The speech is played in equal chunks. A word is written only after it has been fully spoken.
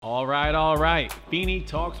All right. Feeney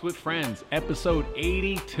Talks with Friends, episode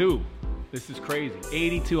 82. This is crazy.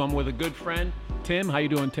 82. I'm with a good friend, Tim. How you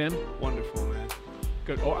doing, Tim? Wonderful, man.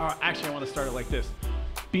 Good. Actually, I want to start it like this.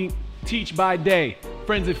 Teach by day,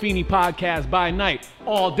 Friends of Feeney podcast by night,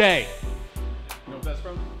 all day. You know what that's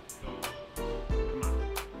from? Come on.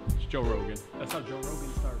 It's Joe Rogan. That's how Joe Rogan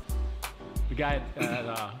starts. The guy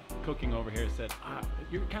at cooking over here said,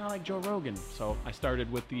 you're kind of like Joe Rogan. So I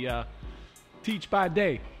started with the Teach by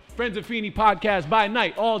day, Friends of Feeney podcast by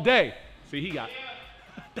night, all day. See, he got it.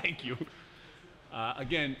 Thank you.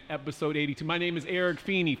 Again, episode 82. My name is Eric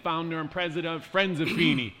Feeney, founder and president of Friends of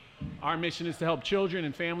Feeney. Our mission is to help children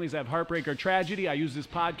and families that have heartbreak or tragedy. I use this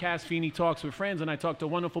podcast, Feeney Talks with Friends, and I talk to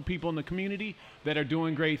wonderful people in the community that are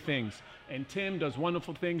doing great things. And Tim does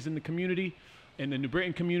wonderful things in the community, in the New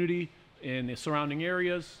Britain community, in the surrounding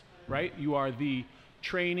areas, right? You are the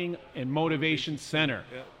Training and Motivation Center.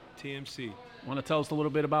 Yep, TMC. Want to tell us a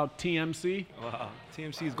little bit about TMC? Wow,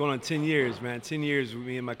 TMC is going on 10 years, man. 10 years,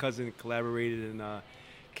 me and my cousin collaborated and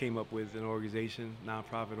came up with an organization,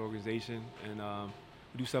 nonprofit organization, and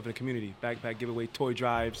we do stuff in the community, backpack giveaway, toy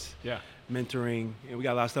drives, mentoring, and we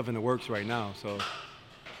got a lot of stuff in the works right now. So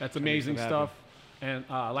that's amazing stuff. And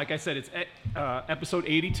like I said, it's episode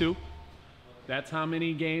 82. That's how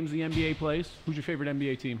many games the NBA plays. Who's your favorite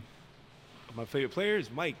NBA team? My favorite player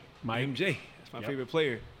is Mike. MJ. That's my favorite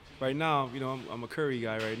player. Right now, you know, I'm a Curry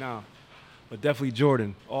guy right now, but definitely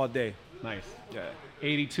Jordan all day. Nice. Yeah.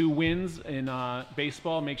 82 wins in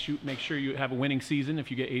baseball. Make sure you have a winning season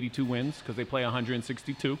if you get 82 wins because they play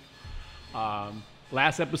 162.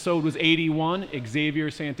 Last episode was 81.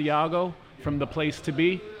 Xavier Santiago from the Place to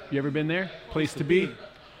Be. You ever been there? Place to Be.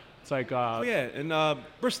 It's like in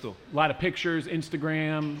Bristol. A lot of pictures,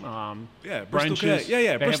 Instagram. Bristol.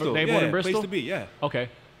 Brunches. Bristol. They have one in Bristol. Place to Be. Yeah. Okay.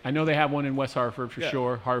 I know they have one in West Hartford for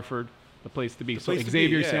sure. Hartford, the place to be. So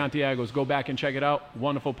Xavier Santiago's, go back and check it out.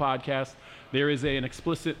 Wonderful podcast. There is an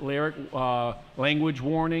explicit language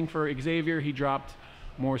warning for Xavier. He dropped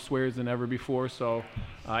more swears than ever before. So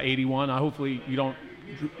 81. Hopefully you don't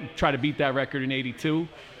try to beat that record in 82.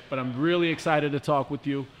 But I'm really excited to talk with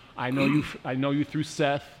you. I know you through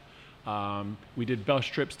Seth. We did bus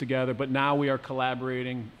trips together, but now we are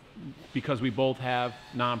collaborating because we both have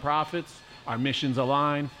nonprofits. Our missions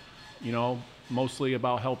align, you know, mostly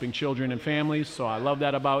about helping children and families. So I love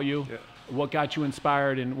that about you. Yeah. What got you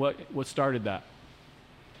inspired and what started that?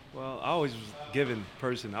 Well, I always was a giving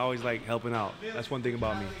person. I always like helping out. That's one thing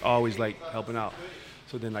about me. I always like helping out.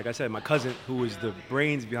 So then, like I said, my cousin, who is the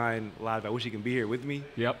brains behind a lot of it, I wish he can be here with me.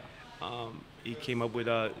 Yep. He came up with,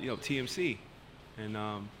 TMC. And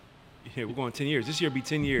we're going 10 years. This year will be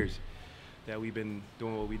 10 years that we've been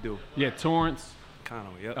doing what we do. Yeah, Torrance.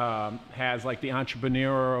 Conaway, has like the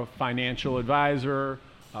entrepreneur, financial advisor,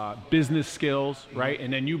 business skills, right?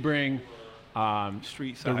 And then you bring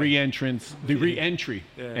street the side. re-entry,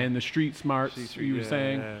 and the street smarts. You were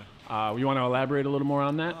saying. Yeah. You want to elaborate a little more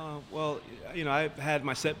on that? Well, I've had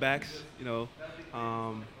my setbacks. I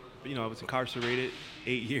was incarcerated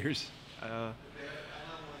 8 years.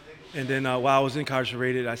 And then while I was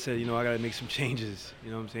incarcerated, I said, I got to make some changes.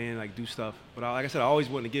 You know what I'm saying? Like do stuff. But like I said, I always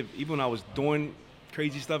wanted to give. Even when I was doing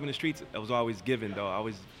crazy stuff in the streets, I was always giving, though. I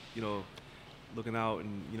was, looking out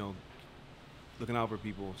and, looking out for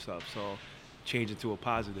people and stuff. So change it to a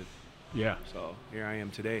positive. Yeah. So here I am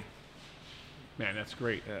today. Man, that's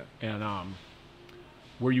great. Yeah. And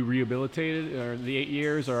were you rehabilitated in the 8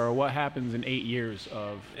 years, or what happens in 8 years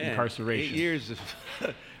of incarceration? 8 years of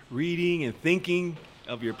reading and thinking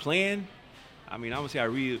of your plan. I mean, I would say I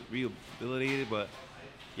rehabilitated, but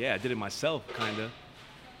yeah, I did it myself, kind of.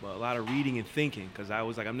 But a lot of reading and thinking, because I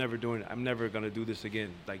was like, I'm never going to do this again,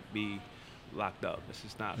 like be locked up. This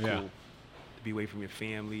is not cool to be away from your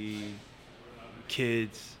family,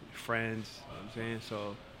 kids, friends, you know what I'm saying?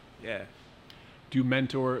 So, yeah. Do you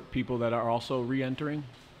mentor people that are also re-entry,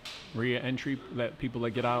 that people that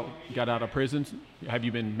got out of prison? Have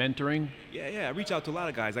you been mentoring? Yeah. I reach out to a lot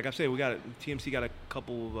of guys. Like I said, TMC got a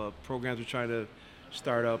couple of programs we're trying to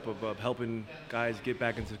start up of helping guys get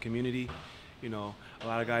back into the community. A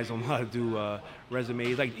lot of guys don't know how to do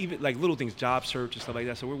resumes, even little things, job search and stuff like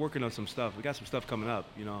that. So we're working on some stuff. We got some stuff coming up,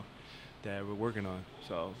 that we're working on.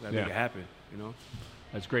 So that make it happen,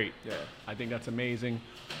 That's great. Yeah. I think that's amazing.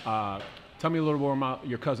 Tell me a little more about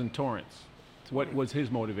your cousin Torrance. What was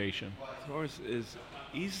his motivation? Torrance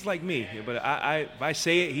he's like me, but if I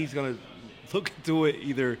say it, he's gonna look into it.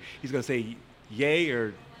 Either he's gonna say yay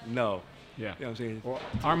or no. Yeah. You know what I'm saying? Well,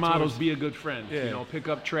 our motto is be a good friend. Yeah. Pick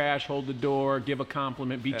up trash, hold the door, give a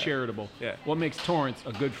compliment, be charitable. Yeah. What makes Torrance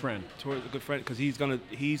a good friend? Torrance a good friend because he's gonna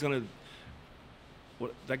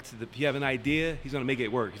if you have an idea, he's gonna make it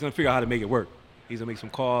work. He's gonna figure out how to make it work. He's gonna make some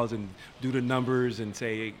calls and do the numbers and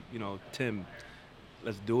say, you know, Tim,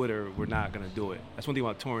 let's do it or we're not gonna do it. That's one thing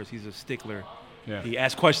about Torrance. He's a stickler. Yeah. He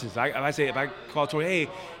asks questions. If I call Torrance, hey,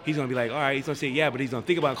 he's gonna be like, all right. He's gonna say yeah, but he's gonna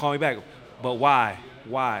think about it and call me back. But why?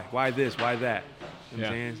 Why this? Why that? You know what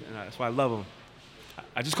I'm saying? And that's why I love him.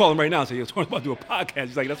 I just call him right now and say, yo, Torrance about to do a podcast.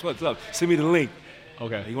 He's like, that's what's up. Send me the link.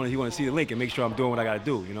 Okay. He want to see the link and make sure I'm doing what I got to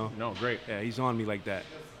do, you know? No, great. Yeah, he's on me like that.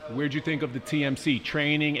 Where'd you think of the TMC,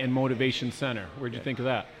 Training and Motivation Center? Where'd you think of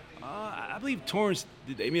that? I believe Torrance,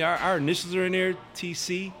 our initials are in there,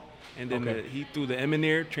 TC, and then he threw the M in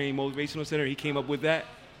there, Training Motivational Center. He came up with that,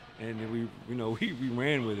 and then we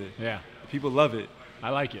ran with it. Yeah. People love it. I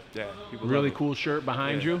like it. Yeah. People really love it. cool shirt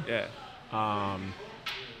behind you. Yeah.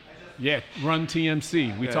 Yeah, Run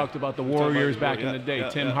TMC. We talked about the Warriors back in the day.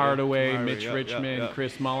 Tim Hardaway, Mitch Richmond,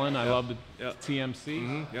 Chris Mullen. I love the TMC.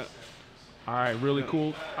 Mm-hmm. Yep. All right, really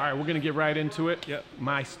cool. All right, we're going to get right into it. Yep.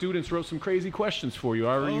 My students wrote some crazy questions for you.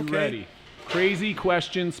 Are you ready? Crazy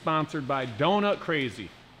questions sponsored by Donut Crazy.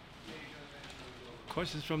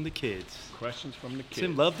 Questions from the kids. Questions from the kids.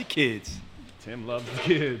 Tim loved the kids. Tim loves the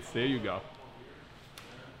kids. There you go.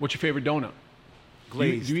 What's your favorite donut?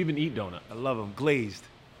 Glazed. Do you even eat donut? I love them. Glazed.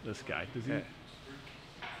 This guy. Does he? Yeah.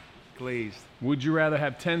 Glazed. Would you rather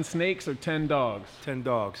have 10 snakes or 10 dogs? 10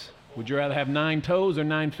 dogs. Would you rather have 9 toes or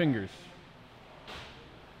 9 fingers?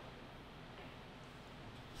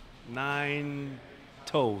 9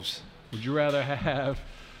 toes. Would you rather have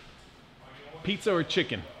pizza or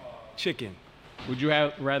chicken? Chicken. Would you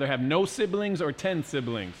rather have no siblings or 10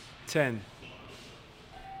 siblings? 10.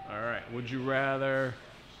 All right. Would you rather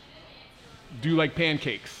do like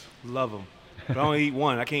pancakes? Love them. But I only eat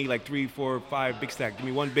one. I can't eat like 3, 4, 5 big stack. Give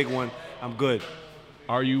me one big one. I'm good.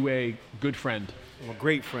 Are you a good friend? I'm a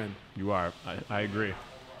great friend. You are. I agree.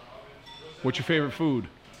 What's your favorite food?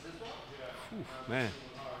 Man.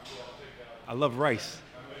 I love rice.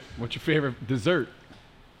 What's your favorite dessert?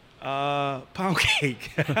 Pound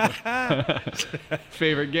cake.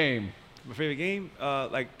 Favorite game? My favorite game?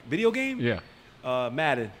 Like video game? Yeah.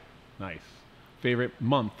 Madden. Nice. Favorite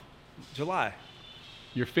month? July.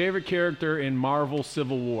 Your favorite character in Marvel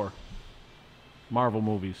Civil War? Marvel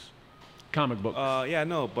movies. Comic books. Yeah,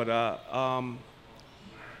 no, but Iron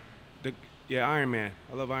Man.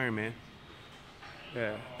 I love Iron Man.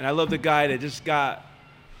 Yeah. And I love the guy that just got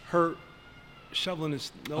hurt shoveling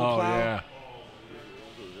his snowplow. Yeah.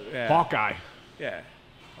 Yeah. Hawkeye. Yeah.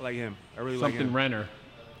 I like him. I really like Something him. Renner.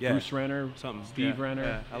 Yeah. Bruce Renner. Something. Steve Renner.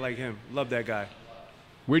 Yeah, I like him. Love that guy.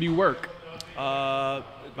 Where do you work? My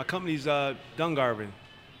company's Dungarvan,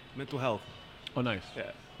 mental health. Oh, nice.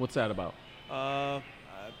 Yeah. What's that about? I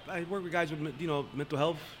work with guys with mental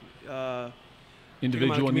health.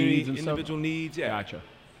 Individual needs and stuff? Individual needs, yeah. Gotcha.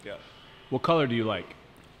 Yeah. What color do you like?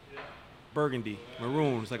 Burgundy,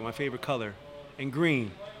 maroon is like my favorite color, and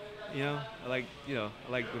green. I like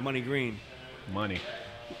the money green. Money.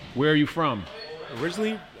 Where are you from?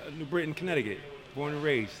 Originally, New Britain, Connecticut, born and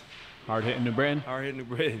raised. Hard hitting New Britain? Hard hitting New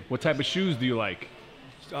Britain. What type of shoes do you like?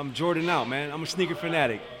 I'm Jordan out, man. I'm a sneaker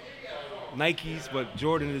fanatic. Nikes, but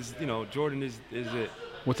Jordan is it.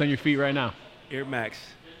 What's on your feet right now? Air Max.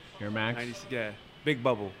 Air Max? 90s, yeah. Big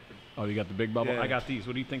bubble. Oh, you got the big bubble? Yeah. I got these.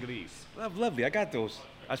 What do you think of these? Lovely. I got those.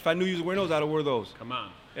 If I knew you was wearing those, I'd have wore those. Come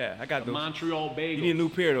on. Yeah, I got The those. Montreal Bagel. You need a new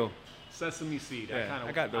pair, though. Sesame seed. Yeah,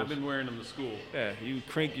 I got those. I've been wearing them to school. Yeah,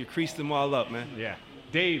 you creased them all up, man. Yeah.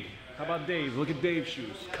 Dave. How about Dave? Look at Dave's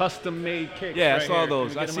shoes. Custom made kicks. Yeah, right I saw here.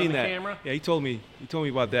 those. Can we I get 'em seen on the that. Camera? Yeah, he told me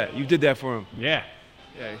about that. You did that for him. Yeah.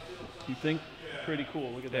 Yeah. You think? Pretty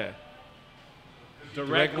cool. Look at Yeah. that.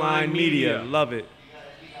 Direct Line Media. Love it.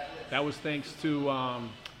 That was thanks to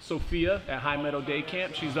Sophia at High Meadow Day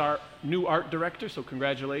Camp. She's our new art director, so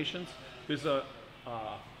congratulations. There's a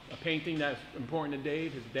painting that's important to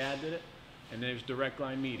Dave. His dad did it. And there's Direct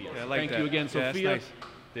Line Media. Yeah, I like Thank that. you again, Yeah, Sophia. that's nice.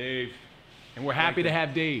 Dave. And we're happy to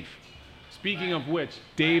have Dave. Speaking of which,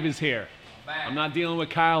 Dave is here. I'm not dealing with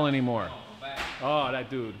Kyle anymore. Oh, that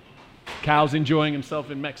dude. Kyle's enjoying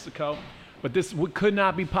himself in Mexico. But this could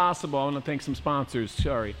not be possible. I want to thank some sponsors.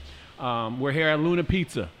 Sorry. We're here at Luna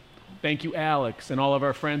Pizza. Thank you, Alex, and all of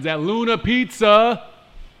our friends at Luna Pizza.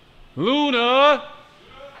 Luna!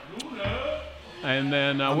 And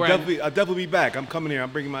then I'll definitely be back. I'm coming here.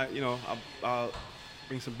 I'm bringing I'll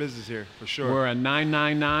bring some business here for sure. We're at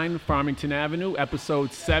 999 Farmington Avenue,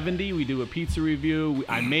 episode 70. We do a pizza review.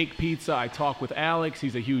 I make pizza. I talk with Alex.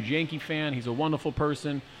 He's a huge Yankee fan. He's a wonderful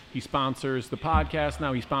person. He sponsors the podcast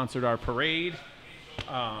now. He sponsored our parade.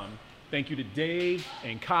 Thank you to Dave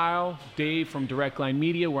and Kyle. Dave from Direct Line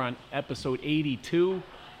Media. We're on episode 82.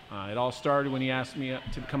 It all started when he asked me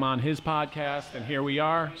to come on his podcast, and here we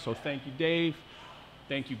are. So thank you, Dave.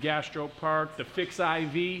 Thank you, Gastro Park, the Fix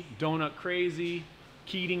IV, Donut Crazy,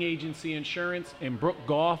 Keating Agency Insurance, and Brook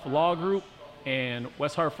Golf Law Group, and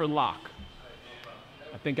West Hartford Lock.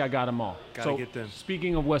 I think I got them all. Gotta get them.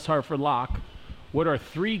 Speaking of West Hartford Lock, what are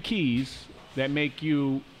 3 keys that make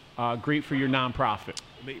you great for your nonprofit?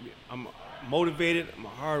 I'm motivated. I'm a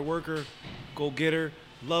hard worker, go-getter,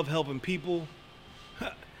 love helping people.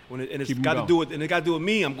 It's got to do with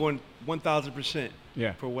me. I'm going 1,000%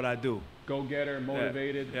 for what I do. Go-getter,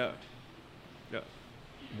 motivated. Yeah.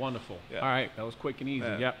 Wonderful. Yeah. All right, that was quick and easy.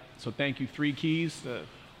 Yeah. Yep. So thank you. 3 keys.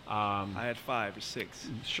 I had 5 or 6.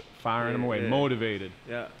 Firing them away. Yeah. Motivated.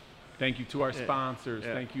 Yeah. Thank you to our sponsors.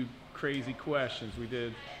 Yeah. Thank you, Crazy Questions. We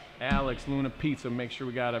did Alex, Luna Pizza. Make sure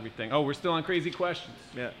we got everything. Oh, we're still on Crazy Questions.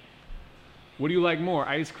 Yeah. What do you like more,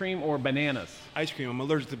 ice cream or bananas? Ice cream. I'm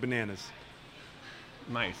allergic to bananas.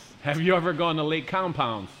 Nice. Have you ever gone to Lake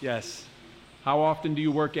Compounds? Yes. How often do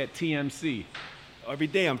you work at TMC? Every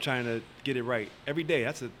day I'm trying to get it right. Every day.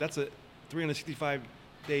 That's a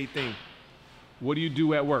 365-day thing. What do you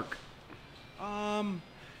do at work?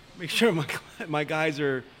 Make sure my guys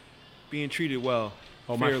are being treated well,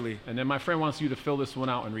 fairly. And then my friend wants you to fill this one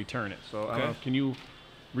out and return it. So Okay. can you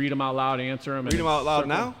read them out loud, answer them? Read them out loud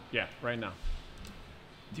now? Yeah, right now.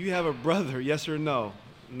 Do you have a brother? Yes or no?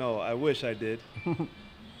 No, I wish I did.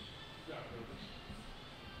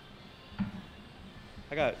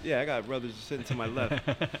 I got brothers sitting to my left.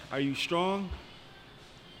 Are you strong?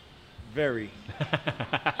 Very.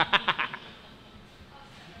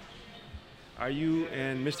 Are you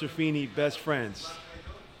and Mr. Feeney best friends?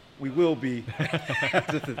 We will be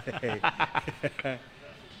after today.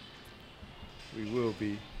 We will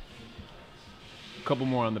be. A couple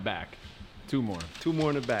more on the back. 2 more. 2 more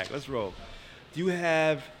in the back. Let's roll. Do you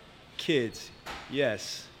have kids?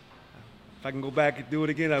 Yes. If I can go back and do it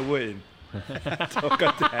again, I wouldn't. Don't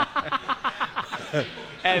cut that.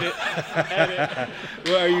 Edit.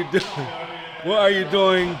 What are you doing? What are you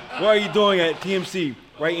doing? What are you doing at TMC?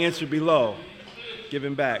 Right answer below.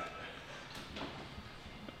 Giving back.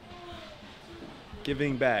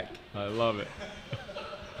 Giving back. I love it.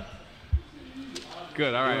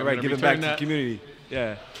 Good. All right. All right. Giving back to the community.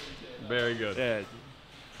 Yeah. Very good. Yeah.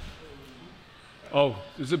 Oh,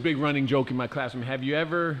 this is a big running joke in my classroom. Have you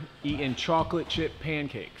ever eaten chocolate chip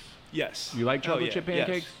pancakes? Yes. You like chocolate chip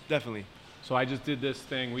pancakes? Yes, definitely. So I just did this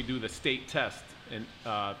thing. We do the state test. And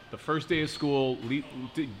the first day of school,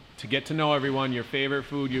 to get to know everyone, your favorite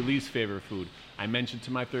food, your least favorite food. I mentioned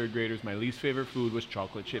to my 3rd graders my least favorite food was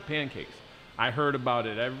chocolate chip pancakes. I heard about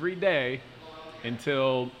it every day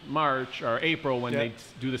until March or April when they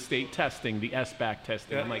do the state testing, the SBAC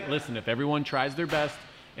testing. I'm like, listen, if everyone tries their best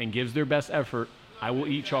and gives their best effort, I will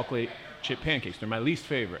eat chocolate chip pancakes. They're my least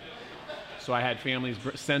favorite. So I had families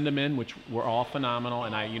send them in, which were all phenomenal,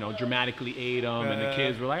 and I, dramatically ate them, and the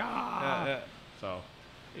kids were like, So,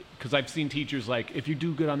 because I've seen teachers like, if you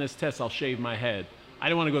do good on this test, I'll shave my head. I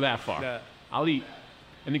didn't want to go that far. Yeah. I'll eat.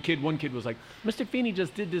 And one kid was like, Mr. Feeney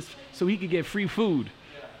just did this so he could get free food.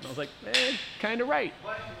 And I was like, kind of right.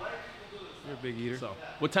 You're a big eater. So,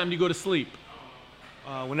 what time do you go to sleep?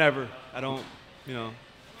 Whenever. I don't,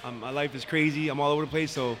 my life is crazy. I'm all over the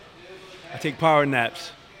place, so I take power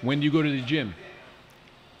naps. When do you go to the gym?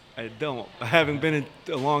 I don't. I haven't been in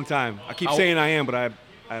a long time. I keep saying I am, but I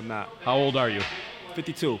am not. How old are you?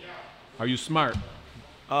 52. Are you smart?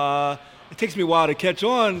 It takes me a while to catch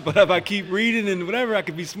on, but if I keep reading and whatever, I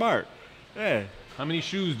could be smart. Yeah. How many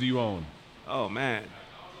shoes do you own? Oh, man.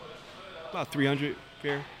 About 300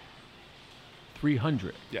 pair.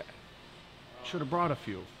 300? Yeah. Should have brought a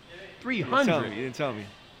few. 300? You didn't tell me.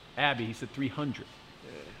 Abby, he said 300.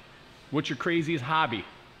 Yeah. What's your craziest hobby?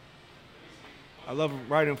 I love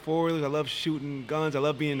riding 4-wheelers. I love shooting guns. I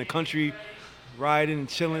love being in the country, riding and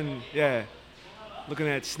chilling. Yeah. Looking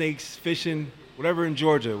at snakes, fishing. Whatever in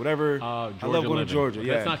Georgia, whatever. Georgia I love going living. to Georgia,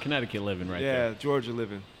 yeah. That's not Connecticut living right there. Yeah, Georgia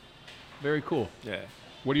living. Very cool. Yeah.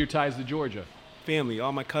 What are your ties to Georgia? Family,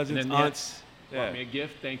 all my cousins, aunts. Brought me a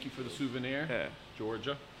gift. Thank you for the souvenir. Yeah.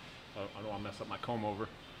 Georgia. I don't want to mess up my comb over.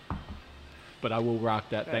 But I will rock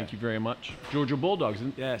that. Yeah. Thank you very much. Georgia Bulldogs.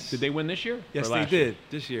 Yes. Did they win this year? Yes, they did.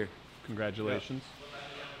 This year. Congratulations.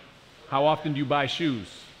 Yep. How often do you buy shoes?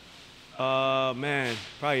 Man,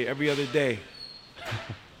 probably every other day.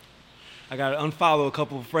 I got to unfollow a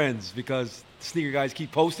couple of friends because the sneaker guys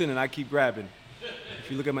keep posting and I keep grabbing. If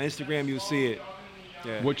you look at my Instagram, you'll see it.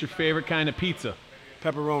 Yeah. What's your favorite kind of pizza?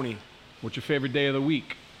 Pepperoni. What's your favorite day of the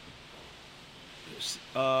week?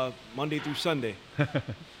 Monday through Sunday.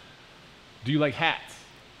 Do you like hats?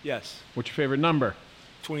 Yes. What's your favorite number?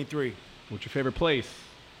 23. What's your favorite place?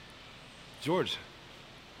 George.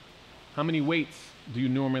 How many weights do you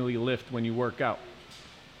normally lift when you work out?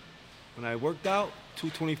 When I worked out,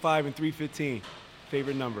 225 and 315.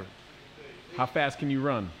 Favorite number. How fast can you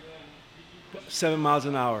run? 7 miles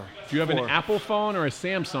an hour. Do you have 4. an Apple phone or a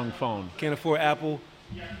Samsung phone? Can't afford Apple.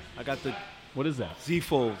 I got the What is that? Z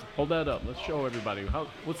Fold. Hold that up. Let's show everybody.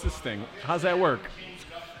 What's this thing? How's that work?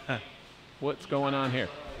 What's going on here?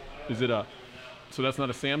 Is it a... So that's not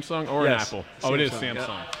a Samsung or an Yes, Apple? Oh, it is Samsung.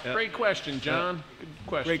 Samsung. Yep. Great question, John. Good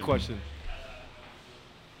question. Great question.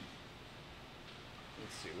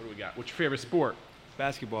 Let's see. What do we got? What's your favorite sport?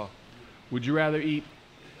 Basketball. Would you rather eat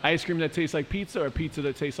ice cream that tastes like pizza or pizza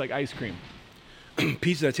that tastes like ice cream?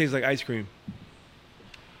 Pizza that tastes like ice cream.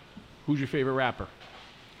 Who's your favorite rapper?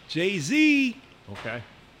 Jay-Z. Okay.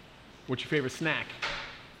 What's your favorite snack?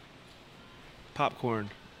 Popcorn.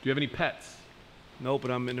 Do you have any pets? No,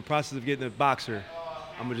 but I'm in the process of getting a boxer.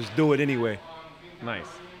 I'm going to just do it anyway. Nice.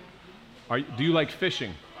 Do you like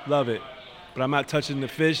fishing? Love it. But I'm not touching the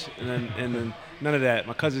fish and then none of that.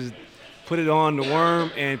 My cousins put it on the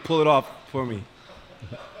worm and pull it off for me.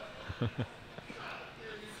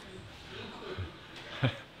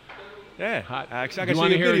 Yeah. I Do can you show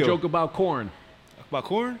want you to a hear video. a joke about corn? About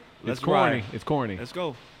corn? Let's It's corny. ride. It's corny. Let's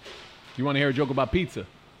go. Do you want to hear a joke about pizza?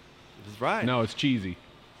 Let's ride. No, it's cheesy.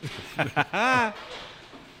 Are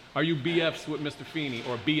you BFs with Mr. Feeney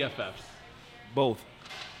or BFFs? Both.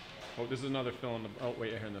 Oh, this is another fill in the... Oh,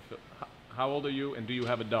 wait, here in the... How old are you, and do you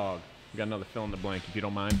have a dog? We got another fill in the blank, if you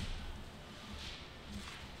don't mind.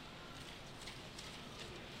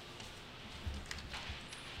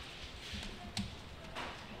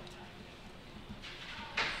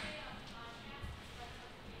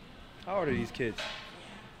 How old are these kids?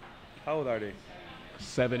 How old are they?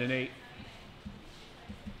 7 and 8.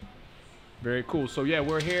 Very cool. So, yeah,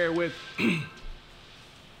 we're here with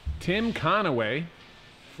Tim Conaway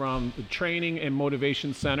from the Training and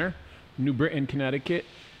Motivation Center, New Britain, Connecticut.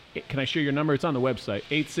 Can I share your number? It's on the website,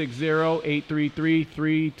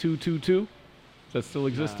 860-833-3222. Is that still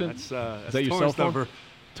existent? That's Is that your Torrance cell phone? number.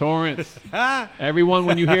 Torrance. Everyone,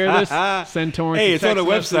 when you hear this, send Torrance Hey, a it's on the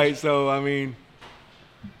text website, message. so I mean,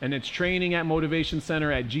 And it's training at Motivation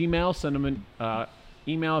Center at Gmail. Send them an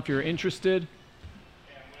email if you're interested.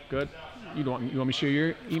 Good. You want me to share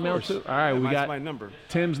your email course. too? All right, we that's got my number.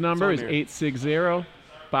 Tim's number is there.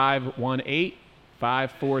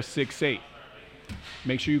 860-518-5468.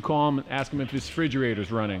 Make sure you call him and ask him if his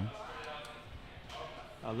refrigerator's running.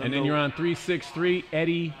 And then you're on 363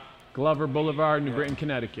 Eddie Glover Boulevard, New Britain,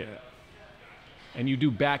 Connecticut. Yeah. And you do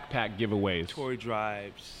backpack giveaways. Toy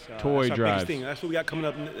drives. Toy that's our drives. biggest thing. That's what we got coming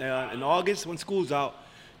up in August when school's out.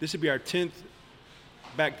 This will be our 10th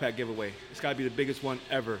backpack giveaway. It's got to be the biggest one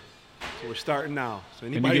ever. So we're starting now. So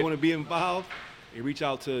anybody want to be involved, you reach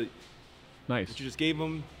out to Nice. what you just gave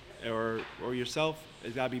them or yourself.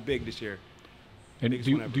 It's got to be big this year. And biggest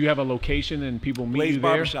do one ever. you have a location and people meet Blaze you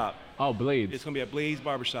there? Barbershop. Oh, Blades. It's going to be at Blaze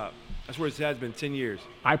Barbershop. That's where it has been 10 years.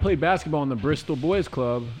 I played basketball in the Bristol Boys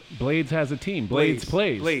Club. Blades has a team. Blades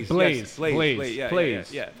plays. Blaze. Blaze. Yes. Blaze. Yeah,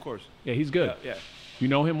 plays. yeah, of course. Yeah, he's good. Yeah. You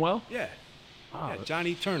know him well? Yeah. Oh, Yeah,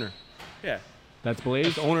 Johnny Turner. Yeah. that's Blaze?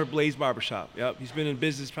 That's the owner of Blaze Barbershop. Yep. He's been in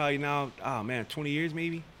business probably now, 20 years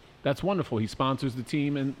maybe. That's wonderful. He sponsors the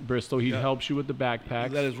team in Bristol. He Yeah. helps you with the He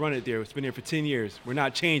backpacks. let us run it there. It's been there for 10 years. We're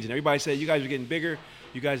not changing. Everybody said, you guys are getting bigger.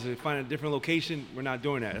 You guys are finding a different location. We're not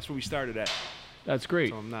doing that. That's where we started at. That's great.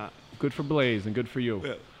 So I'm not. Good for Blaze and good for you.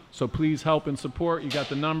 Yeah. So please help and support. You got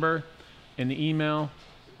the number and the email.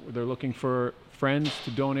 They're looking for friends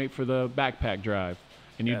to donate for the backpack drive.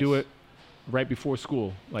 And you do Yes. it right before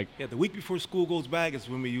school. Like, Yeah, the week before school goes back is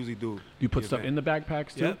when we usually do. you put the stuff event. in the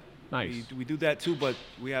backpacks too? Yep. Nice. We do that too, but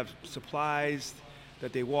we have supplies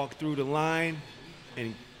that they walk through the line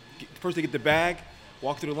and first they get the bag,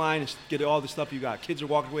 walk through the line and get all the stuff you got. Kids are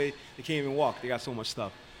walking away, they can't even walk. They got so much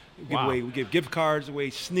stuff. Wow. We give gift cards away,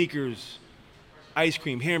 sneakers, ice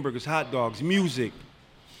cream, hamburgers, hot dogs, music.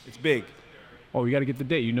 It's big. Oh, you got to get the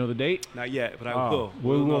date. You know the date? Not yet, but I Oh, will.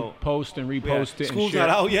 we will know. post and repost it. School's and share not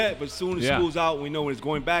it. out yet, but as soon as Yeah. school's out, we know when it's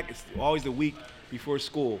going back. It's always the week before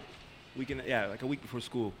school. Like a week before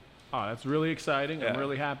school. Oh, that's really exciting. I'm Yeah.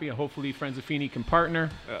 really happy. Hopefully, Friends of Feeney can partner.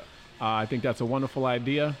 Yeah. I think that's a wonderful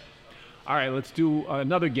idea. All right, let's do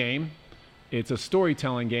another game. It's a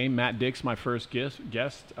storytelling game. Matt Dix, my first guest.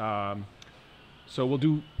 So we'll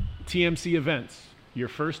do TMC events. Your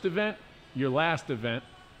first event, your last event,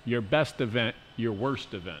 your best event, your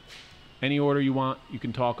worst event. Any order you want, you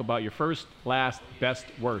can talk about your first, last, best,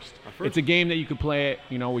 worst. It's a game that you could play,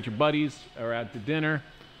 with your buddies or at the dinner.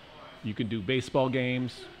 You can do baseball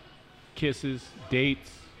games, kisses,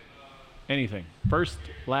 dates, anything. First,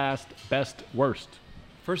 last, best, worst.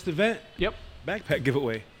 First event, Yep. backpack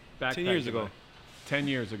giveaway. Backpack 10 years giveaway. ago. 10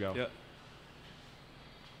 years ago. Yep.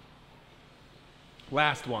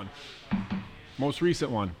 Last one. Most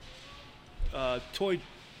recent one. Toy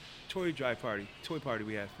party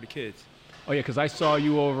we had for the kids. Oh, yeah, because I saw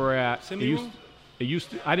you over at... Assembly room? It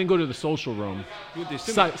used to, I didn't go to the social room. You went to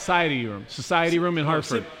Society room in No,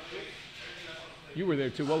 Hartford. You were there,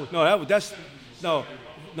 too. What was, No, that's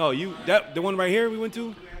the one right here we went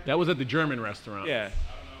to? that was at the German restaurant. Yeah.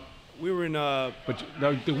 We were in But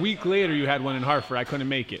the week later, you had one in Hartford. I couldn't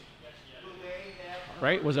make it.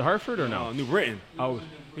 Right? Was it Hartford or no? New Britain. Oh,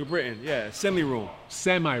 New Britain, yeah. Assembly room.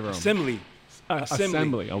 semi-room. Assembly.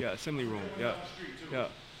 Assembly. Okay. Yeah, assembly room. Yeah. Yeah.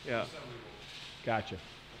 Yeah. Gotcha.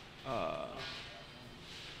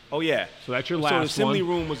 Oh yeah. So that's your So last the assembly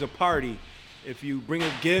one. room was a party. If you bring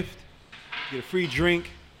a gift, you get a free drink,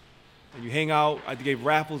 and you hang out. I gave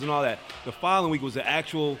raffles and all that. The following week was the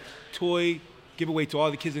actual toy giveaway to all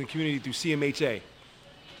the kids in the community through CMHA.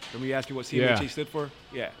 Remember you asked me what CMHA Yeah. stood for?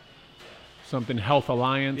 Yeah. Something Health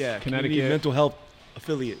Alliance, Yeah. Connecticut. Community Mental Health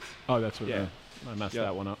Affiliates. Oh, that's what. Yeah. I messed Yeah.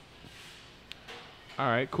 that one up. All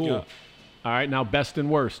right, cool. Yeah. All right, now best and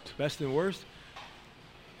worst. Best and worst?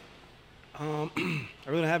 I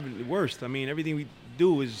really don't have the worst. I mean, everything we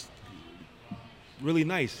do is really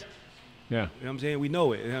nice. Yeah. You know what I'm saying? We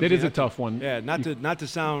know it. You know what I'm It is saying? a tough one. Yeah, not to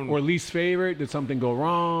sound. Or least favorite? Did something go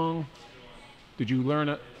wrong? Did you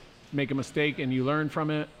make a mistake and you learned from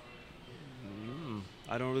it?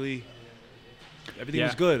 I don't really. Everything Yeah.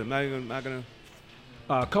 was good. I'm not gonna.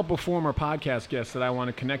 A couple former podcast guests that I want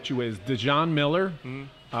to connect you with is Dejan Milner.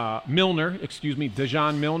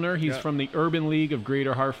 Dejan Milner. He's Yeah. from the Urban League of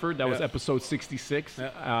Greater Hartford. That was Yeah. episode 66.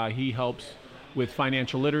 Yeah. He helps with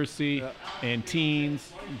financial literacy and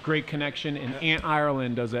teens. Great connection. And Aunt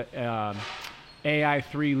Ireland does a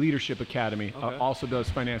AI3 Leadership Academy. Okay. Also does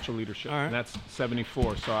financial leadership. All right. And that's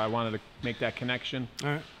 74. So I wanted to make that connection. All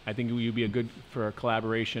right. I think you'd be a good for a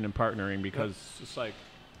collaboration and partnering because it's like,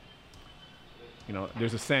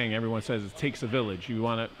 there's a saying everyone says it takes a village. You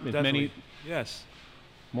want to as Definitely. many Yes.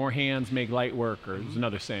 more hands make light work, or there's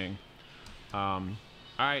another saying. All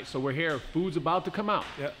right, so we're here. Food's about to come out.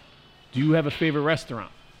 Yeah. Do you have a favorite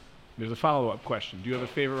restaurant? There's a follow-up question. Do you have a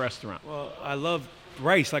favorite restaurant? Well, I love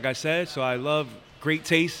rice, like I said. So I love Great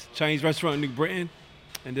Taste Chinese restaurant in New Britain,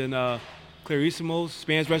 and then Clarissimo's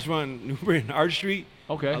Spanish restaurant in New Britain, Arch Street.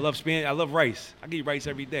 Okay. I love rice. I can eat rice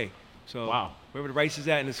every day. So Wow. wherever the rice is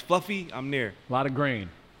at and it's fluffy, I'm there. A lot of grain.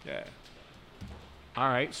 Yeah. All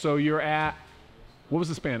right, so you're at, what was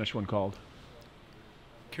the Spanish one called?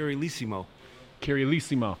 Currylissimo.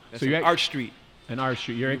 Curiosissimo. That's So you're on at Arch Street. an Arch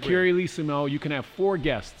Street. You're at New Britain. Curiosissimo. You can have 4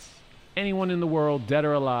 guests, anyone in the world, dead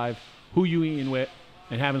or alive, who you eating with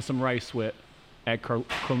and having some rice with at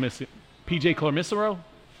PJ Clormissimo?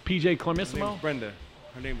 PJ Her name Clormissimo? is Brenda.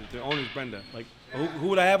 The owner's Brenda. Like, who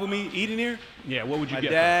would I have with me eating here? Yeah, what would you My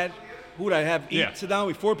get? dad. Who would I have eat? Yeah. Sit down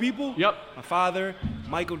with 4 people? Yep. My father,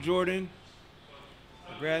 Michael Jordan,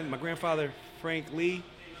 my grandfather, Frank Lee,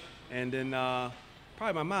 and then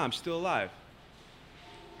probably my mom, still alive.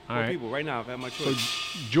 All 4 right. people right now if I had my So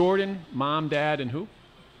choice. Jordan, mom, dad, and who?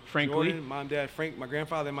 Frank Jordan, Lee? mom, dad, Frank, my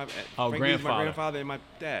grandfather, and my Oh, Frank Lee's grandfather. my grandfather and my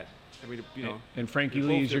dad. And Frankie they're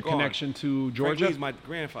Lee both- is your they're gone. connection to Frank Georgia? Lee's my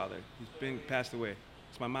grandfather. He's been passed away.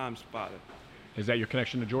 It's my mom's father. Is that your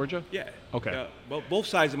connection to Georgia? Yeah. Okay. Yeah. Well, both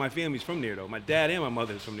sides of my family's from there, though. My dad and my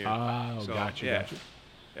mother's from there. Oh, So, gotcha, yeah. gotcha.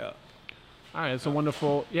 Yeah. All right, it's a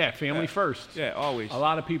wonderful, family first. Yeah, always. A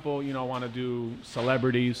lot of people, want to do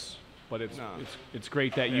celebrities, but it's No. it's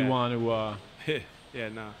great that you Yeah. want to. Yeah,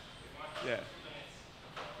 no. Yeah.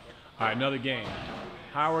 All right, another game.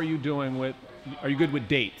 How are you doing with? Are you good with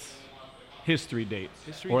dates, history dates,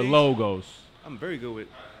 History or dates? logos? I'm very good with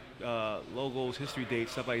logos, history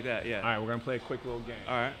dates, stuff like that. Yeah. All right, we're gonna play a quick little game.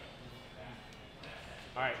 All right.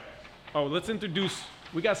 All right. Oh, let's introduce.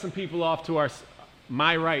 We got some people off to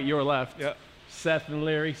my right, your left. Yep. Seth and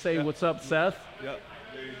Larry. Say Yep. what's up, Seth. Yep.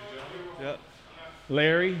 Yep.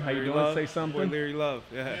 Larry, how you Larry doing? Love. Say Boy, something. Larry Love.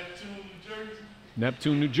 Yeah.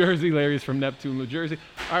 Neptune, New Jersey. Larry's from Neptune, New Jersey.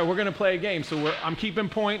 All right, we're gonna play a game. So I'm keeping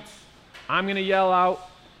points. I'm gonna yell out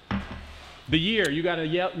the year. You gotta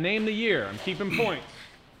name the year. I'm keeping points.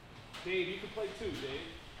 Dave, you can play too, Dave.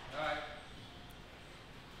 All right.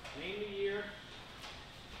 Name the year.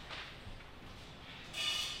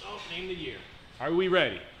 Oh, name the year. Are we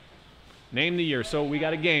ready? Name the year. So we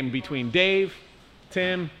got a game between Dave,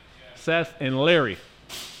 Tim, Seth, and Larry.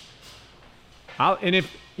 And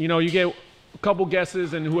if you get a couple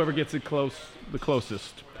guesses, and whoever gets it the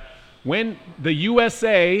closest. When the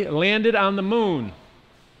USA landed on the moon?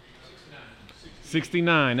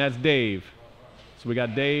 69. That's Dave. So we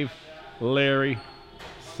got Dave, Larry,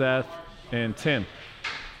 Seth, and Tim.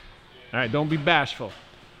 All right, don't be bashful.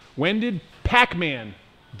 When did Pac-Man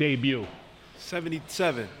debut?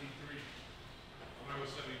 77.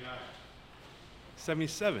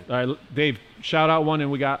 77. All right, Dave, shout out one, and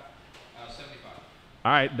we got. 75.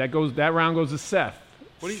 All right, that round goes to Seth.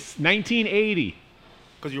 What do you? 1980.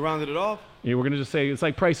 Because you rounded it off. Yeah, we're gonna just say it's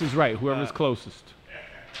like Price is Right. Whoever's closest.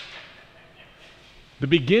 The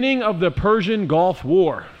beginning of the Persian Gulf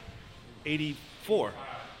War. 84.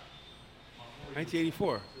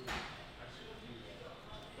 1984.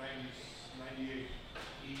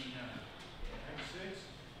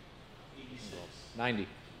 90.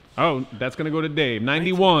 Oh, that's gonna go to Dave.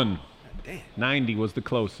 91. Damn. 90 was the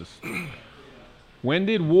closest. When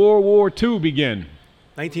did World War II begin?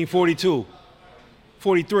 1942.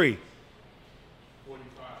 43.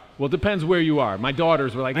 Well, it depends where you are. My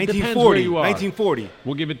daughters were like, it depends where 1940. you are. 1940.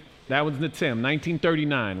 We'll give it, that one's the Tim.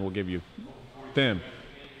 1939 we'll give you. Tim.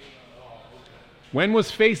 When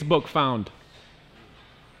was Facebook found?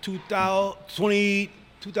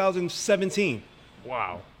 2017.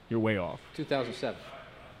 Wow. You're way off. 2007.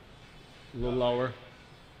 A little lower.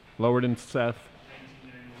 Lower than Seth.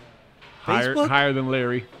 Higher, Facebook? higher than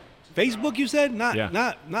Larry. Facebook, you said? Not Yeah.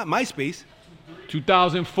 not MySpace.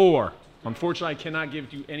 2004. Unfortunately, I cannot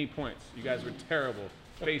give you any points. You guys were terrible.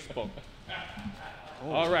 Facebook.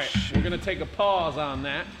 All right, we're going to take a pause on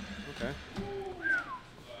that. Okay.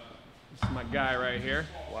 This is my guy right here.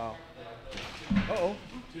 Wow. Uh-oh.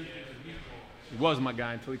 He was my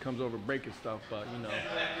guy until he comes over breaking stuff, but you know.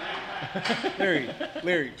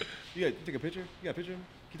 Larry, you take a picture? You got a picture? Can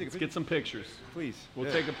you take a Let's picture? get some pictures. Please. We'll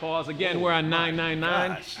Yeah. take a pause. Again, we're on 999.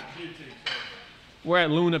 Gosh. We're at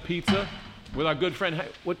Luna Pizza with our good friend.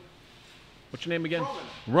 What's your name again?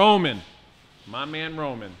 Roman. My man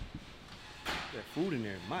Roman. That food in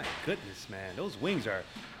there. My goodness, man. Those wings are.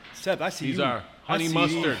 Seth, I see These you. are I honey see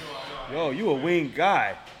mustard. You. Yo, you a wing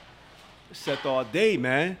guy. Seth all day,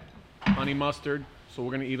 man. Honey mustard. So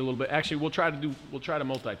we're gonna eat a little bit. Actually, we'll try to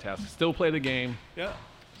multitask. Still play the game. Yeah.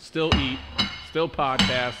 Still eat. Still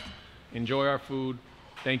podcast. Enjoy our food.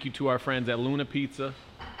 Thank you to our friends at Luna Pizza.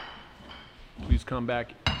 Please come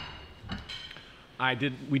back.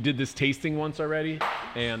 We did this tasting once already,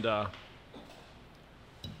 and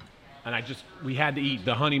we had to eat.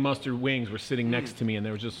 The honey mustard wings were sitting next to me, and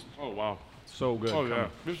they were just Oh, wow. so good. Oh, Come yeah. on.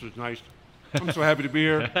 This is nice. I'm so happy to be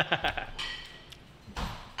here.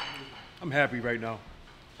 I'm happy right now.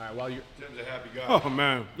 All right, while you're Tim's a happy guy. Oh,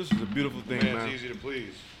 man. This is a beautiful thing, Man's man. easy to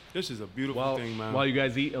please. This is a beautiful thing, man. while you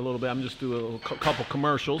guys eat a little bit, I'm just doing a little couple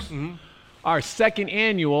commercials. Mm-hmm. Our second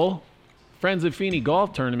annual Friends of Feeney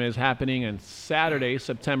Golf Tournament is happening on Saturday,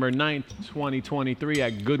 September 9th, 2023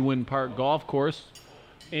 at Goodwin Park Golf Course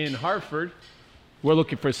in Hartford. We're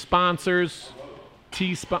looking for sponsors,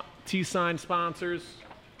 T-sign sponsors.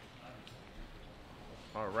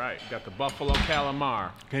 All right, got the Buffalo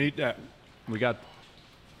Calamar. Can't eat that. We got,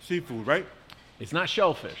 Seafood, right? it's not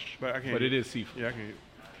shellfish, But I can't but eat it is seafood. Yeah, I can eat.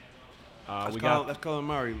 We That's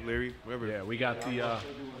calamari, Larry. Whatever. Yeah, we got the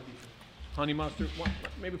honey mustard.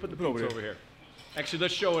 Maybe put the Put it pizza over over here. Actually,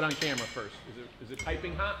 let's show it on camera first. Is it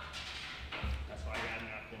piping hot? That's why I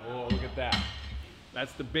got it. Oh, look at that.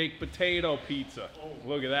 That's the baked potato pizza.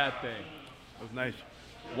 Look at that thing. That was nice.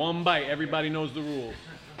 One bite. Everybody knows the rules.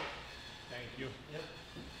 Thank you.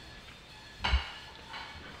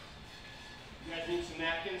 You guys need some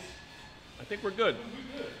napkins? I think we're good.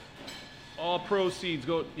 All proceeds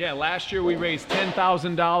go. Yeah, last year we raised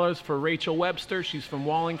 $10,000 for Rachel Webster. She's from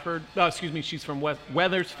Wallingford. She's from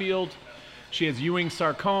Weathersfield. She has Ewing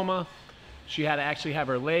sarcoma. She had to actually have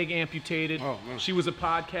her leg amputated. Oh, man. She was a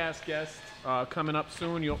podcast guest coming up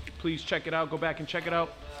soon. You'll please check it out. Go back and check it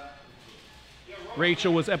out.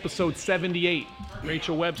 Rachel was episode 78.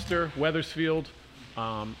 Rachel Webster, Weathersfield.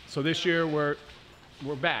 So this year we're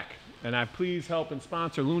back, and I please help and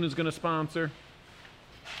sponsor. Luna's going to sponsor.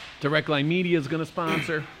 Direct Line Media is going to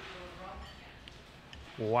sponsor.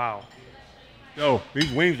 Wow. Yo,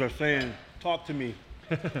 these wings are saying, talk to me.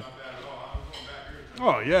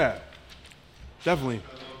 Oh, yeah. Definitely.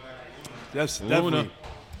 That's definitely. Luna.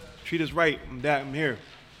 Treat us right. I'm here.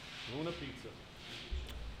 Luna Pizza.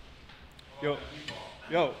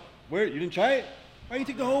 Yo, where? You didn't try it? Why you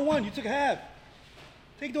take the whole one? You took half.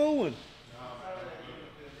 Take the whole one.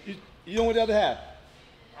 You don't want the other half.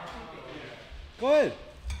 Go ahead.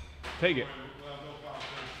 Take it.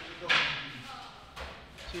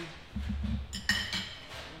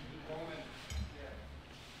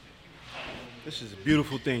 This is a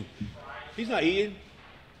beautiful thing. He's not eating.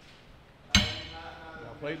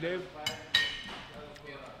 Plate, Dave?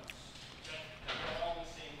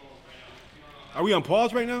 Are we on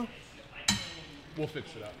pause right now? We'll fix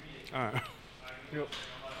it up. All right. Yep.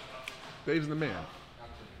 Dave's the man.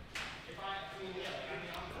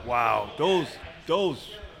 Wow,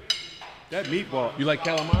 that meatball. You like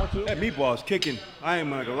calamari too? That meatball's kicking. I ain't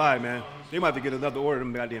gonna lie, man. They might have to get another order of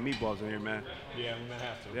them goddamn meatballs in here, man. Yeah, we might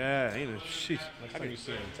have to. Yeah, ain't it? Sheesh. Next time you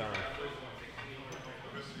see it in town.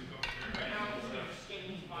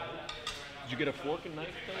 Did you get a fork and knife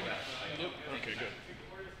thing? Yep. Okay, good.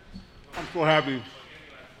 I'm so happy.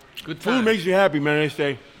 Good Food time. makes you happy, man. They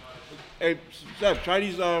say. Hey, Seth, try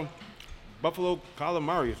these buffalo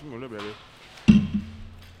calamari. Whatever that is.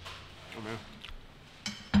 Oh man,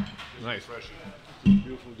 Nice.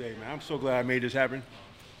 beautiful day, man. I'm so glad I made this happen.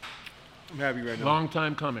 I'm happy right now. Long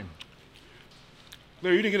time coming.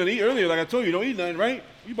 Larry, you didn't get to eat earlier, like I told you. You don't eat nothing, right?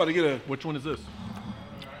 You about to get a Which one is this?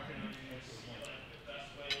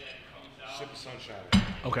 Sip of sunshine.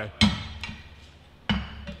 Okay.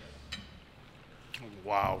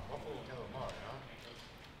 wow. Buffalo calamari,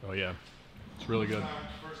 huh? Oh yeah, it's really good.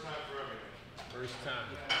 First time for everything. First time.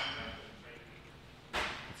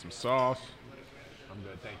 Get some sauce. I'm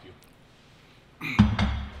good, thank you.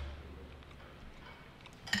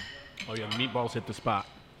 Oh yeah, the meatballs hit the spot.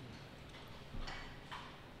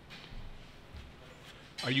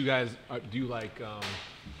 Are you guys? Do you like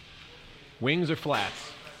wings or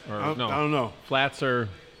flats? Or I no? don't know. Flats are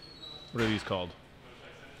what are these called?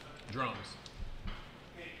 Drums.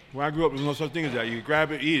 When I grew up, there's no such thing as that. You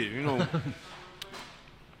grab it, eat it. You know. Not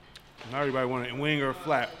everybody want a wing or a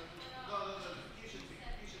flat.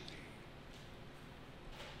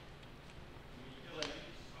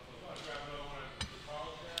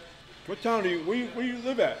 What town do you? Where you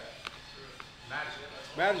live at?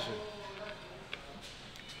 Madison.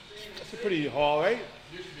 That's a pretty haul, right?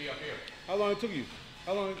 Used to be up here. How long it took you?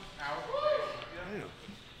 How long?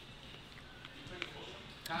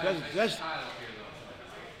 Damn. That's Tile up here, though.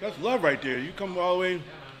 that's love right there. You come all the way. I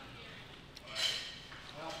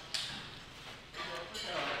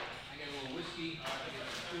get a little whiskey, I get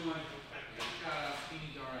some food, I get a shot out,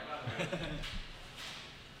 Feeney's all right.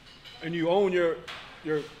 And you own your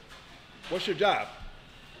what's your job?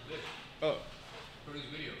 Oh, Produce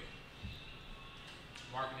videos.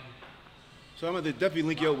 Marketing, so I'm going to definitely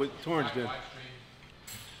link you up with Torrance then. live stream.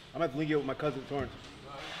 I'm going to have to link you up with my cousin Torrance.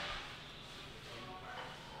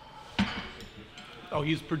 Oh,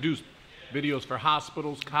 he's produced videos for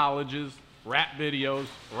hospitals, colleges, rap videos,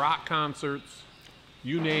 rock concerts,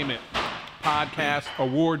 you name it. Podcasts,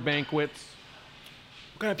 award banquets.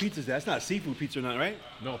 What kind of pizza is that? That's not seafood pizza or nothing, right?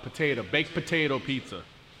 No, baked potato pizza.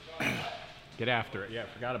 Get after it. Yeah, I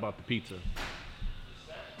forgot about the pizza.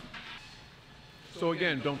 So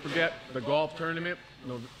again, don't forget the golf tournament,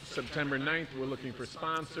 September 9th. We're looking for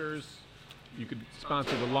sponsors. You could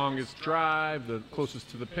sponsor the longest drive, the closest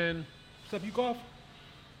to the pin. What's up, you golf?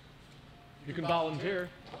 You can volunteer.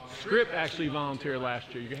 Script actually volunteered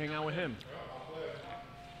last year. You can hang out with him.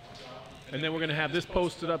 And then we're going to have this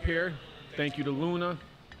posted up here. Thank you to Luna.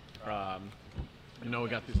 We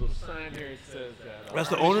got this little sign here. It says that. That's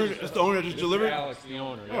the owner? That's the owner that just This is delivered? Alex, the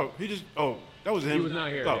owner. Yeah. That was him. He was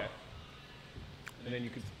not here Oh. yet. And then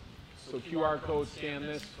you could, so QR code, scan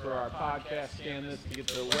this for our podcast, scan this to get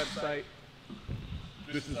to the website.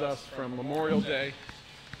 This is us from Memorial Day.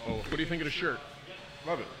 Oh, what do you think of the shirt?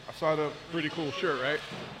 Love it. I saw the. Pretty cool shirt, right?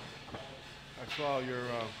 I saw your.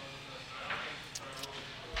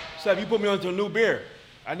 Seth, you put me onto a new beer.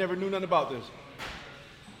 I never knew nothing about this.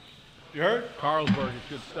 You heard? Carlsberg is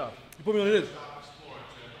good stuff. You put me on this.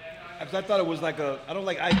 Because I thought it was like I don't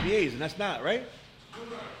like IPAs, and that's not, right?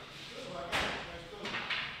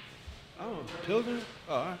 Oh, Pilsner?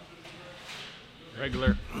 Oh, all right.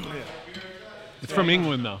 Regular. Yeah. It's from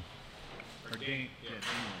England, though.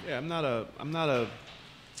 Yeah, I'm not a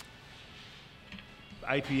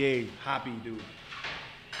IPA hoppy dude.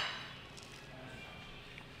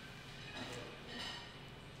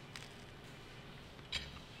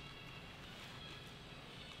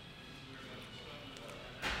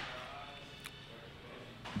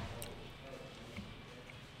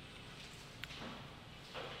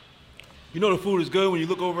 You know the food is good when you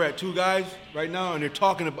look over at two guys right now and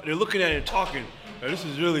they're looking at it and talking. Now, this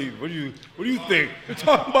is really, what do you think? They're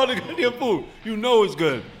talking about the goddamn food. You know it's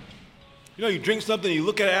good. You know, you drink something, you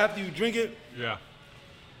look at it after you drink it. Yeah.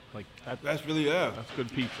 Like, That's really, yeah. that's good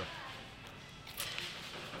pizza.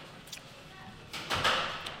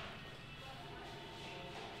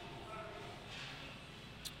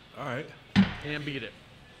 All right. Can't beat it.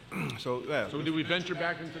 So, yeah. So did we venture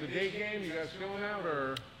back into the day game? You guys feeling out,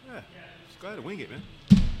 or? Yeah. Just go ahead and wing it, man.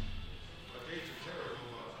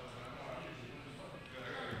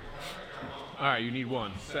 All right, you need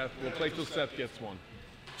one. Seth, we'll play till Seth gets one.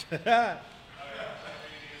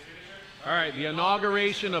 All right, the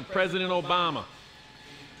inauguration of President Obama.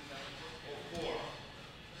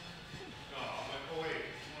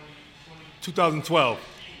 2012.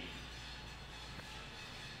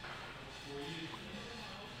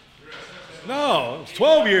 No, it was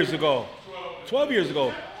 12 years ago. 12 years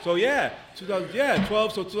ago. So yeah,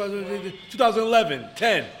 12. So 2011,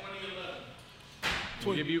 10.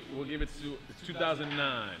 We'll give it to, it's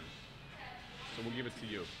 2009. So we'll give it to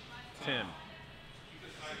you. 10.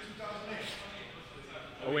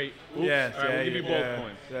 Oh wait. Oops. Yes, all right, we'll give you both yeah,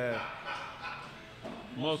 points. yeah.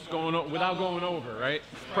 Without going over, right?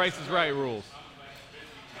 Price is Right rules.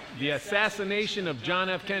 The assassination of John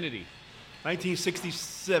F. Kennedy.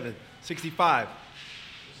 1967, 65.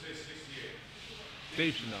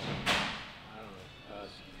 Dave should know.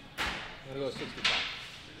 I'm gonna go 65.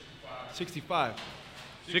 65.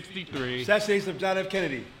 63. Assassination of John F.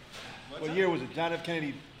 Kennedy. What year was it? John F.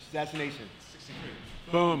 Kennedy assassination.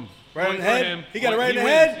 Boom. Right Point in the for head? him. He got it right in the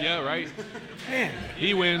wins. head? Yeah, right. Man.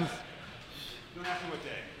 He wins. Don't ask me what day.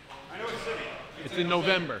 I know it's city. It's in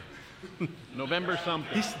November. November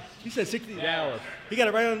something. He said 60. Dallas. He got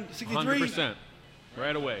it right on 63. 100%.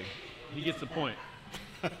 Right away. He gets the point.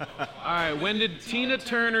 All right, when did Tina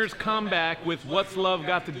Turner's comeback with What's Love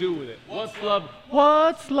Got to Do with It?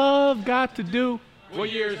 What's Love Got to Do? What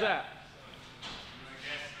year is that?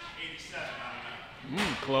 87.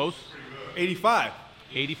 Close. 85.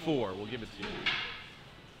 84, we'll give it to you.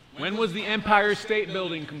 When was the Empire State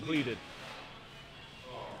Building completed?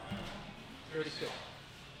 36.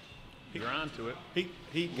 You're on to it. He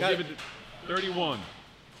We'll got give it to 31.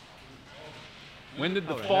 When did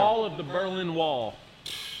the fall of the Berlin Wall?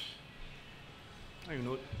 I don't even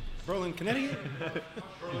know it. Berlin, Connecticut?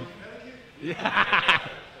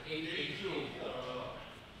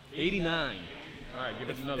 89. All right, give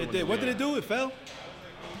it another It one. did. What did it do? It fell?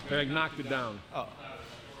 They knocked it down. Oh.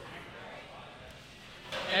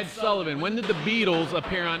 Ed Sullivan. When did the Beatles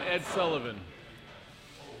appear on Ed Sullivan?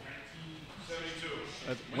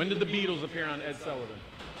 72. When did the Beatles appear on Ed Sullivan?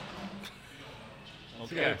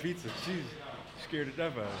 She got a pizza. She's scared to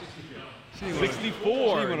death of it. She didn't 64.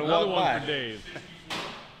 wanna Another walk one by. for Dave.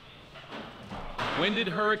 When did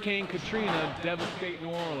Hurricane Katrina devastate New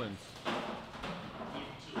Orleans?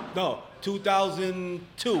 No,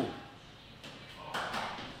 2002.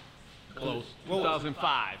 Close. What was-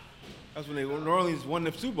 2005. That's when New Orleans won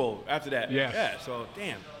the Super Bowl after that. Yes. Yeah, so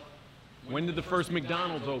damn. When did the first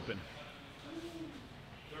McDonald's open?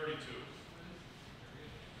 32.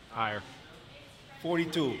 Higher.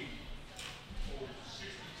 42.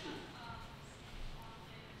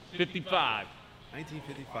 55.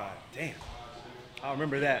 1955. Damn. I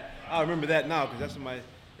remember that. I remember that now because that's my.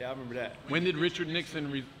 Yeah, I remember that. When did Richard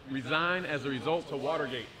Nixon resign as a result of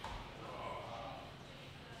Watergate?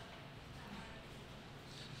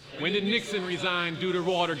 When did Nixon resign due to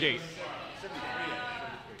Watergate?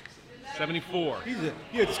 74.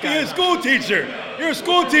 You're a school teacher. You're a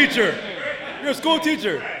school teacher. You're a school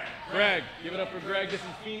teacher. Greg, give it up for Greg. This is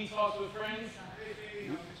Feeney Talks with Friends.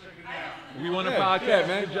 We want a Yeah, podcast. yeah,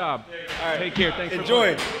 man. Good job. All right. Take care. Thanks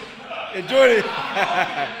Enjoy for it. Enjoy it.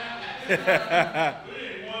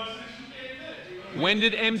 When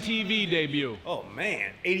did MTV debut? Oh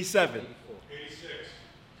man, 87.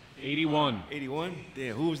 81. 81.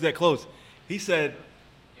 Damn, who was that close? He said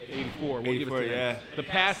 84. We'll give it 84, to you. yeah. The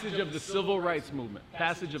passage of the Civil Rights Movement.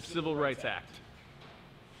 Passage of Civil Rights Act.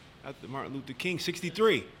 after Martin Luther King,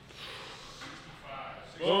 63.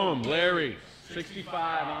 Boom, Larry.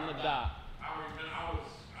 65 on the dot.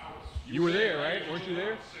 You were there, right? Weren't you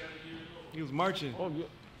there? He was marching. Oh,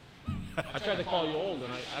 I tried to call you old,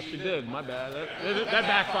 and I actually did. My bad. That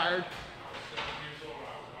backfired.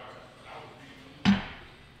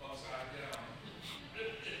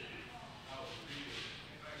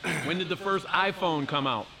 When did the first iPhone come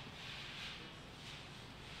out?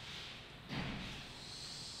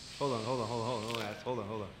 Hold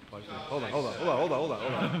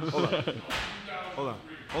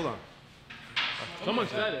on. Someone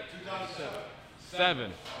said it.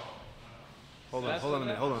 7. Hold on a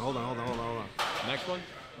minute. Hold on. Next one.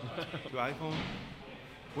 The iPhone?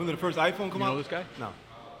 When did the first iPhone come You out? know this guy? No.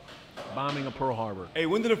 Bombing of Pearl Harbor. Hey,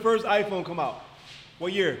 when did the first iPhone come out?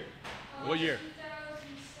 What year? What year?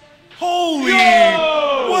 Holy!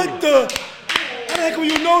 Yo! What the? How the heck will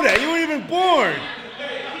you know that? You weren't even born.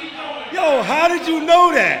 Yo, how did you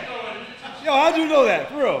know that? Yo, how'd you know that?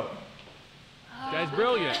 For real? Guy's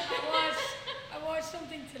brilliant. I watched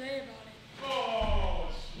something today about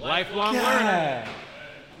it. Lifelong learner. Yeah.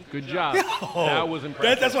 Good job. Yo, That was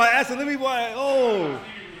impressive. That's why I asked him. Let me why. Oh.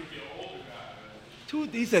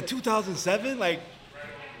 He said 2007? Like,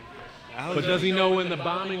 But does he know when the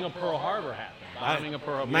bombing of Pearl Harbor happened? Bombing of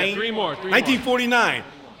Pearl Harbor. Yeah, three more. 1949.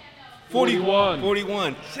 41.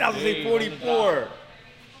 41. Shit, I was going to say 44.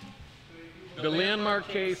 The landmark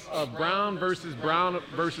case of Brown versus Board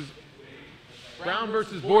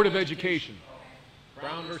of Education.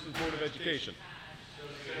 Brown versus Board of Education.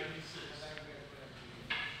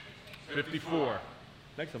 54.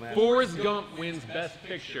 Next one, man. Forrest Gump wins Best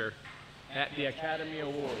Picture at the Academy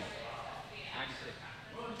Awards.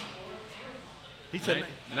 He said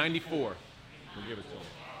 94. We'll give it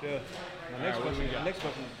to him. Yeah. Next question. Next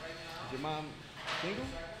question. Is your mom single?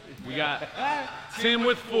 We got Tim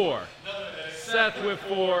with 4, Seth with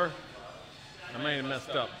 4. I might have messed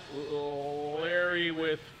up. Larry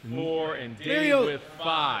with 4 and Dave with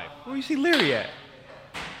 5. Where you see Larry at?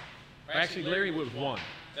 Actually, Larry with 1.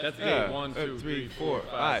 That's Dave. 1, 2, 3, 4,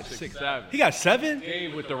 5, 6, 7. He got 7?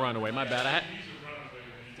 Dave with the runaway. My bad.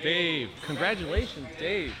 Dave. Congratulations,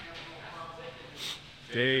 Dave.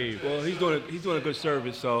 Dave. Well, he's doing a good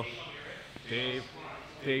service, so. Dave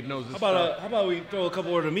knows his How stuff. about we throw a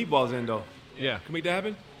couple of the meatballs in though? Yeah, Can we make that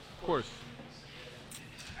happen? of course.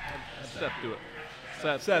 Let Seth do it.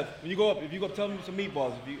 Seth, when you go up, tell me some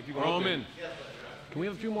meatballs. If you go Roman, can we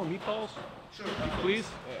have a few more meatballs? Sure. Please?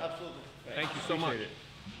 Absolutely. Thank you so much.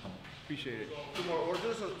 Appreciate it. 2 more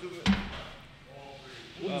orders or 2 minutes?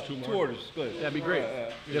 We'll do 2 more. 2 orders, good. That'd be great.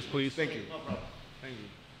 Yes, please. Thank you. Thank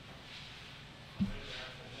you.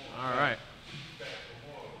 All right.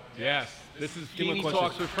 Yes. This is Give him a Feeney question.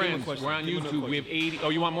 Talks with Give him a Friends. question. We're on Give him a YouTube. We have 80. Oh,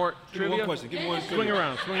 you want more Give me trivia? one question. Give me one. Swing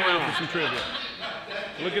around for some trivia.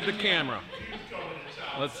 Look at the camera.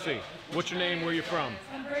 Let's see. What's your name? Where you from?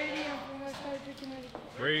 I'm Brady. I'm from West Hartford,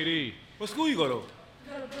 Connecticut. Brady. What school you go to? Go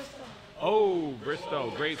to Bristol. Oh,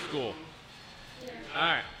 Bristol. Great school. All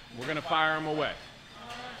right. We're going to fire them away.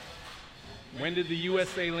 When did the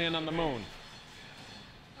USA land on the moon?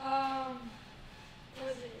 What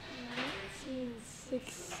was it?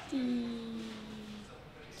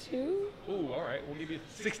 1962? Ooh, all right. We'll give you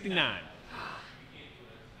 69.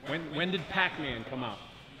 When did Pac-Man come out?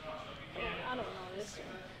 I don't know this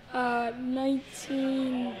one.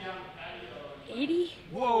 1980?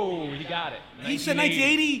 Whoa, he got it. He said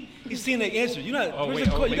 1980. He's seeing the answer. You know, Oh, where's wait,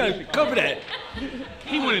 the oh, code? You wait. gotta cover that.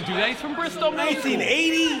 He wouldn't do that. He's from Bristol, man.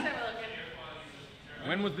 1980.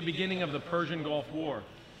 When was the beginning of the Persian Gulf War?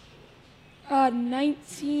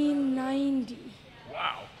 1990.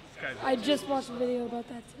 Wow. This guy's I just watched a video about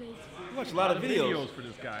that today. You watch a lot of videos. for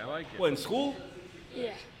this guy. I like it. What, in school?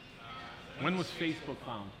 Yeah. When was Facebook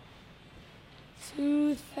found?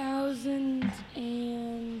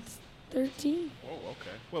 2013. Oh,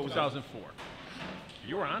 okay. What was 2004?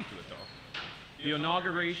 You were onto it, though. The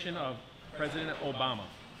inauguration of President Obama.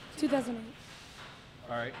 2008.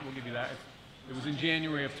 All right, we'll give you that. It was in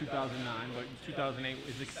January of 2009, but 2008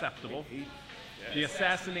 is acceptable. The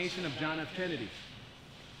assassination of John F. Kennedy.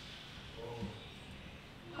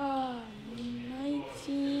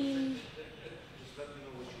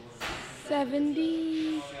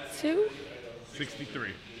 1972. 63.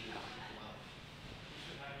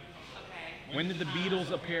 When did the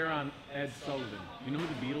Beatles appear on Ed Sullivan? You know who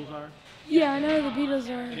the Beatles are? Yeah, I know who the Beatles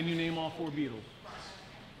are. Can you name all 4 Beatles?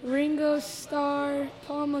 Ringo Starr,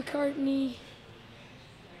 Paul McCartney.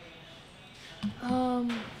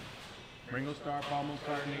 Ringo Starr, Paul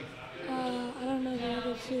McCartney, I don't know the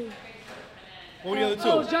other 2. What were the other two?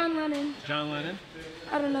 Oh, John Lennon. John Lennon,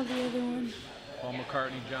 I don't know the other one. Paul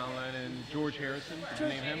McCartney, John Lennon, George Harrison. Did you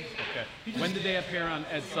name him? Okay. When did they appear on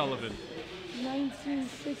Ed Sullivan?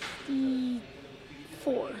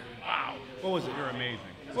 1964. Wow. What was it? You're amazing.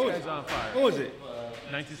 This What was guy's it? on fire. What was it?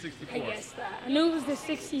 1964. I guessed that. I knew it was the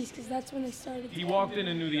 60s because that's when they started. He walked in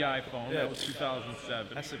and knew the iPhone. Yeah. That was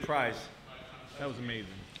 2007. That's a surprise. That was amazing.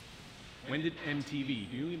 When did MTV?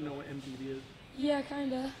 Do you even know what MTV is? Yeah,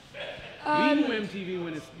 kinda. We knew MTV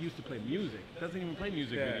when it used to play music. It doesn't even play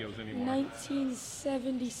music Yeah. videos anymore.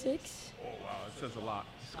 1976. Oh, wow. It says a lot.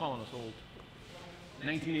 He's calling us old.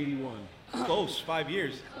 1981. Close. 5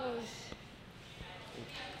 years. Close.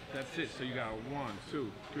 That's it. So you got 1, 2,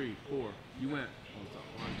 3, 4. You went.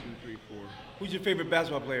 1, 2, 3, 4. Who's your favorite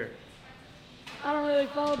basketball player? I don't really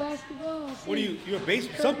follow basketball. What are you? You're a base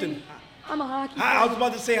something. I'm a hockey I was player.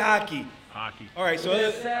 about to say hockey. Hockey. All right, so Look at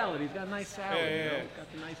other- that salad. He's got a nice salad. Yeah, You know? yeah, yeah. He's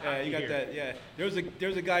got the nice Yeah, hockey you got here. that. Yeah, there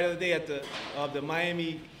was a guy the other day at the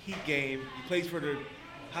Miami Heat game. He plays for the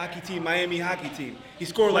hockey team, Miami hockey team. He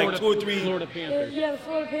scored like 2 or 3. Florida Panthers. Yeah, the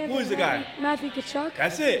Florida Panthers. Who is the guy? Matthew Tkachuk.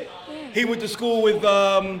 That's it. Yeah. He went to school with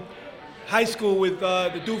high school with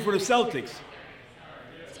the dude for the Celtics.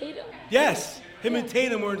 Tatum. Yes, him and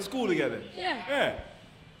Tatum were in school together. Yeah. Yeah.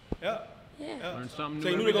 Yeah. Yeah. Learn something So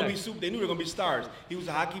new they knew every day. they knew they were gonna be stars. He was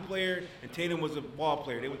a hockey player, and Tatum was a ball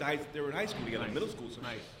player. They were in high school together, middle school. Some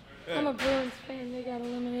Nice. shit. I'm a Bruins fan. They got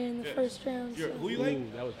eliminated in the first round. So. Who you like?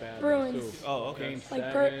 Ooh, that was bad. Bruins. Too. Oh, okay. Game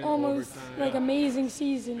Like 7, almost overtime. like amazing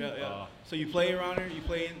season. Yeah, yeah. So you play around here? You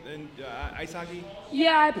play in ice hockey?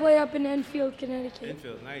 Yeah, I play up in Enfield, Connecticut.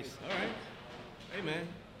 Infield, nice. All right. Hey, man.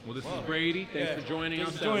 Well, this is Brady. Thanks Yeah. for joining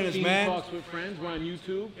Thanks us. for joining us, Feeney man. Talks with Friends. We're on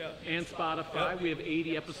YouTube Yeah. and Spotify. Yeah. We have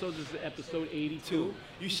 80 episodes. This is episode 82.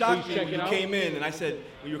 You shocked Please me check when it you out. came in, and I said,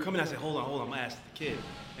 when you were coming, I said, hold on, I'm gonna ask the kid.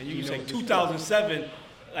 And you You said know this 2007,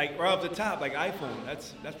 like right off the top, like iPhone.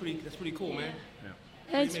 That's pretty cool, man.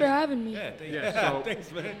 Thanks for having me. Yeah, Yeah, so-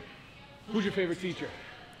 thanks, man. Who's your favorite teacher?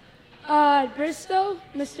 Bristow,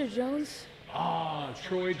 Mr. Jones. Oh,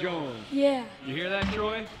 Troy Jones. Yeah. You hear that,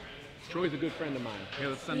 Troy? Troy's a good friend of mine. Here,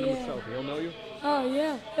 let's send him a Yeah. selfie. He'll know you. Oh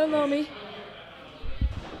yeah, he'll know me.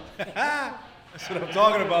 That's what I'm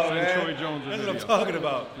talking about, Send man. Troy Jones a That's what I'm video. talking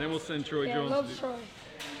about. Then we'll send Troy Yeah, I Jones. love Troy.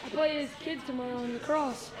 I play his kids tomorrow in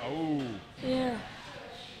lacrosse. Oh, Yeah.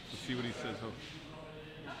 let's see what he says. Oh.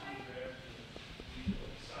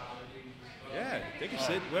 Yeah, they can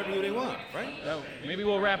sit wherever they want, right? Oh, maybe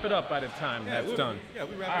we'll wrap it up by the time that's we'll- done. Yeah,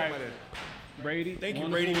 we All wrap right. up by then. Brady. Thank you,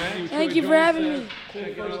 wonderful Brady, to man. see what Thank Troy you for Jones having said. me. Check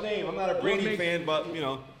it First out. name. I'm not a Brady makes- fan, but you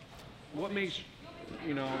know. What makes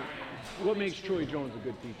Troy Jones a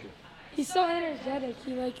good teacher? He's so energetic.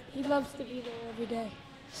 He loves to be there every day.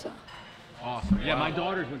 So. Awesome. Yeah, my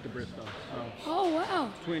daughters went to Bristol. So. Oh wow.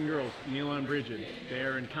 Twin girls, Neil and Bridget.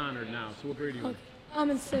 They're in Conard now. So what grade are you in? Okay. I'm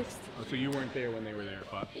in 6th. Oh, so you weren't there when they were there,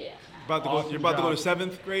 but Yeah. Awesome You're about to go job. to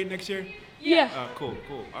 7th grade next year? Yeah. Cool.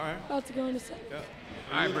 All right. About to go into 7th. Yeah.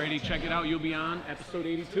 all right, Brady, check it out. You'll be on episode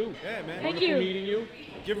 82. Yeah, man. Thank Wonderful you. meeting you.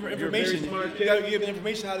 Give him You're a information. very smart You kid. gotta give him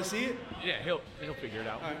information how to see it. Yeah, he'll figure it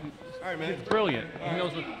out. All right, man. Brilliant. He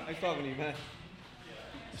knows what. Nice talking to you, man.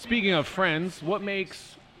 Speaking of friends, what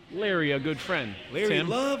makes Larry a good friend? Larry Tim?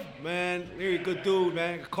 Love, man. Larry, good dude,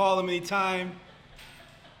 man. I can call him anytime.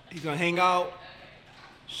 He's gonna hang out,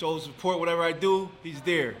 show support, whatever I do, he's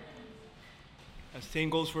there. That same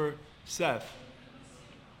goes for Seth.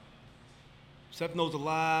 Seth knows a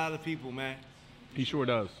lot of people, man. He sure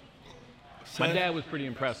does. My Seth- dad was pretty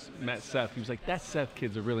impressed. Met Seth. He was like, "That Seth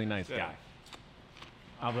kid's a really nice Yeah. guy."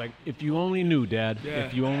 I was like, "If you only knew, Dad. Yeah.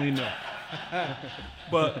 If you only knew."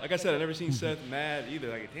 But like I said, I never seen Seth mad either.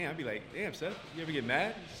 Like, damn, I'd be like, damn, Seth, you ever get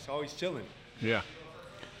mad? He's always chilling. Yeah.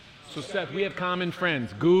 So Seth, we have common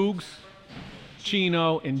friends: Googs,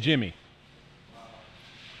 Chino, and Jimmy.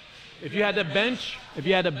 If you had to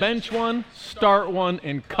bench one, start one,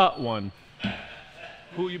 and cut one,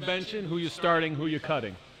 who you benching? Who you starting? Who you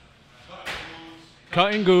cutting?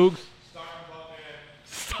 Cutting Googs.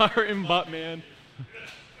 Starting Buttman.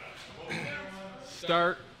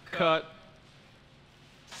 Start, cut,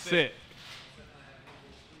 sit.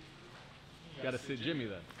 Got to sit Jimmy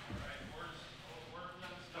then.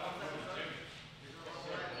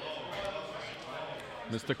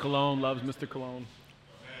 Mr. Cologne loves Mr. Cologne.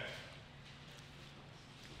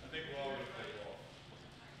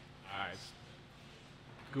 All right.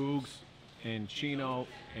 Googs and Chino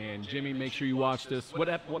and Jimmy, make sure you watch this.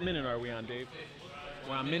 What minute are we on, Dave?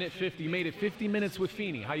 We're on minute 50. You made it 50 minutes with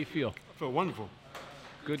Feeney. How you feel? I feel wonderful.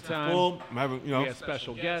 Good time. Full, I'm having, We had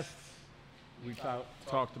special guests. We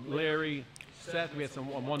talked to Larry, Seth. We had a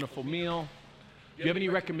wonderful meal. Do you have any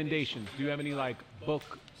recommendations? Do you have any like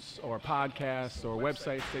books or podcasts or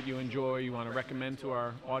websites that you enjoy you want to recommend to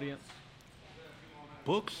our audience?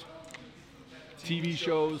 books, TV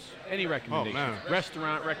shows, any recommendations? man.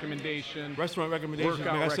 Restaurant recommendation. restaurant recommendations.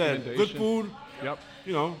 Workout Like I said, good recommendation. food. Yep.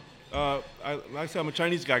 You know, like I said, I'm a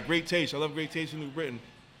Chinese guy. Great taste. I love great taste in New Britain.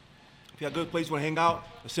 If you got a good place you want to hang out,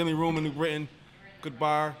 assembly room in New Britain, good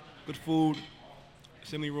bar, good food,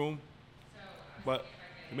 assembly room. But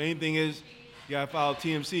the main thing is you gotta follow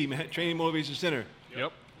TMC, man, Training Motivation Center.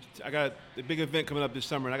 Yep. I got a big event coming up this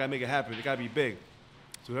summer, and I gotta make it happen. It gotta be big.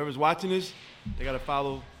 So whoever's watching this, they gotta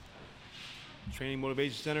follow Training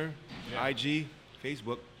Motivation Center, IG,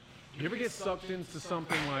 Facebook. You ever get sucked into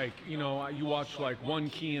something like, you know, you watch like one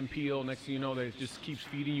Key and Peele, next thing you know, they just keeps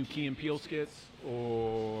feeding you Key and Peele skits,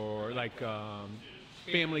 or like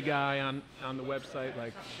Family Guy on the website,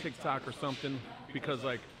 like TikTok or something, because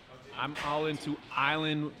like I'm all into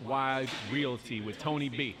island-wide realty with Tony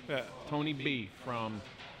B. Yeah. Tony B from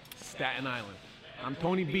Staten Island. I'm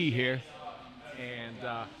Tony B here, and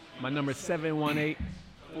my number is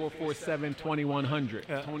 718-447-2100.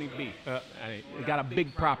 Yeah. Tony B. Yeah. I got a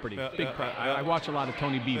big property. I watch a lot of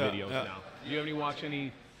Tony B Yeah, videos yeah. now. Do you ever watch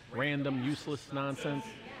any random, useless nonsense?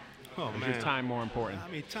 Oh, Or is man. your time more important? I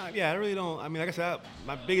mean, time. Yeah, I really don't. I mean, like I said,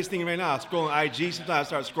 my biggest thing right now is scrolling IG. Sometimes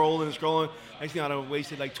I start scrolling and scrolling. Next thing I done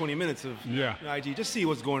wasted like 20 minutes of IG. Just see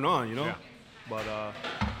what's going on, you know. Yeah. But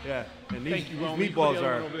yeah. And these Thank you, Roman. meatballs Put the other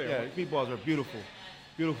are one over there. these meatballs are beautiful,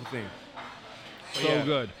 beautiful thing. But So yeah.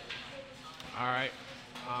 good. All right.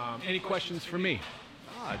 Any questions for me?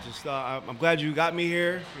 Just I'm glad you got me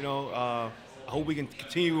here. You know, I hope we can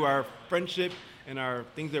continue our friendship and our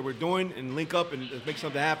things that we're doing and link up and make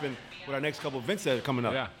something happen with our next couple of events that are coming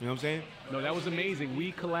up. Yeah. You know what I'm saying? No, that was amazing.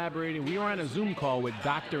 We collaborated. We were on a Zoom call with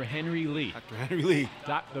Dr. Henry Lee, Dr. Henry Lee.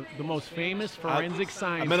 the most famous forensic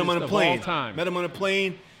scientist I met him on a of plane. all time. Met him on a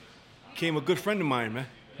plane. Became a good friend of mine, man.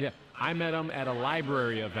 Yeah, I met him at a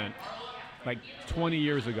library event like 20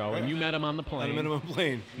 years ago, and you met him on the plane. I met him on a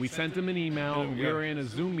plane. We sent him an email. We were in a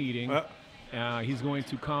Zoom meeting. He's going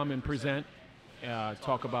to come and present,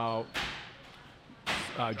 talk about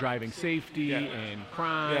driving safety and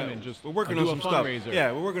crime, and just we're working do on a some stuff. fundraiser.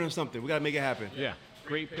 Yeah, we're working on something. We gotta make it happen. Yeah,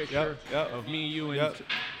 great picture Yep. of me, you, and Yep.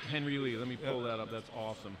 Henry Lee. Let me pull that up. That's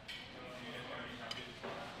awesome.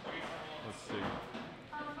 Let's see.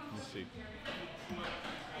 Let's see.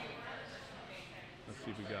 Let's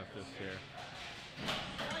see if we got this here.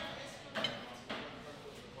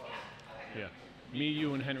 Yeah. Me,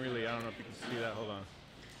 you, and Henry Lee. I don't know if you can see that. Hold on.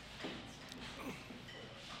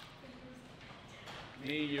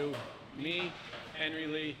 Me, Henry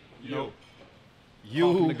Lee, you. No. Talking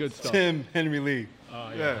You, the good stuff. Tim, Henry Lee.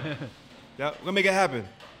 Oh, Yeah. Yeah, we're gonna make it happen.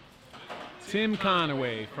 Tim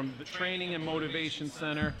Conaway from the Training and Motivation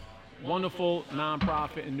Center. Wonderful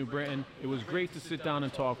nonprofit in New Britain. It was great to sit down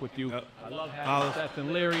and talk with you. Yep. I love having Seth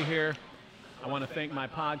and Larry here. I want to thank my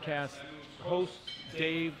podcast hosts,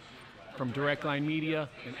 Dave from Direct Line Media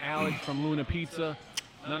and Alex from Luna Pizza.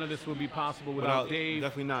 None of this would be possible without Dave.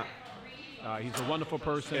 Definitely not. He's a wonderful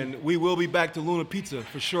person. And we will be back to Luna Pizza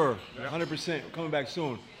for sure. 100%. We're coming back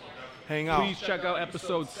soon. Hang out. Please check out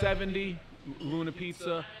episode 70, Luna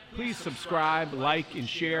Pizza. Please subscribe, like, and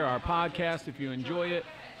share our podcast if you enjoy it.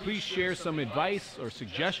 Please share some advice or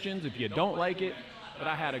suggestions if you don't like it. But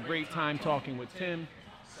I had a great time talking with Tim,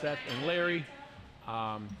 Seth, and Larry.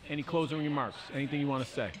 Any closing remarks? Anything you want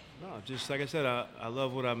to say? No, just like I said, I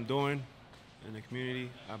love what I'm doing in the community.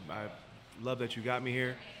 I love that you got me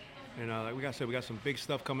here. And like I said, we got some big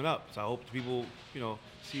stuff coming up. So I hope people,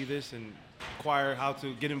 see this and inquire how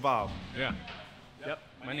to get involved. Yeah. Yep.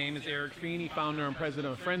 My name is Eric Feeney, founder and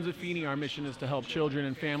president of Friends of Feeney. Our mission is to help children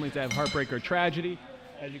and families that have heartbreak or tragedy.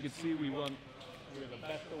 As you can see, we're the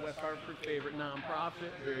Best of West Hartford favorite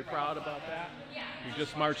nonprofit. Very proud about that. We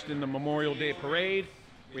just marched in the Memorial Day Parade.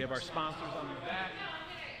 We have our sponsors on the back.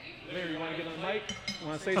 Larry, you want to get on the mic? You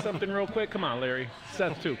want to say something real quick? Come on, Larry.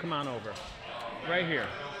 Seth, too. Come on over. Right here.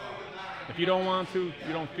 If you don't want to,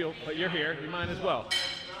 you don't feel, but you're here. You might as well.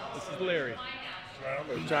 This is Larry. I'm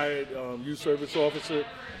a retired youth service officer.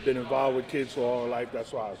 Been involved with kids for all life.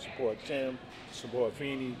 That's why I support Tim, support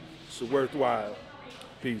Feeney. It's worthwhile.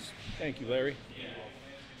 Peace. Thank you, Larry.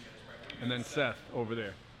 And then Seth over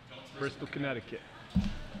there, Bristol, Connecticut.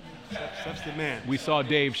 Seth's the man. We saw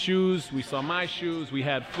Dave's shoes. We saw my shoes. We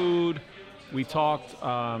had food. We talked.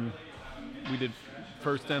 We did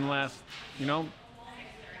first and last.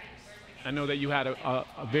 I know that you had a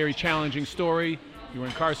very challenging story. You were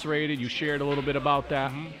incarcerated. You shared a little bit about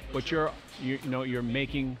that. But you're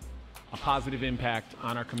making a positive impact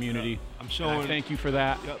on our community. I'm showing. And I thank you for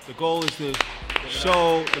that. Yep. The goal is to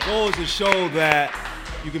show. The goal is to show that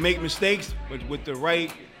you can make mistakes, but with the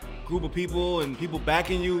right group of people and people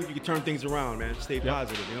backing you, you can turn things around, man. Stay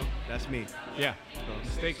positive. That's me. Yeah.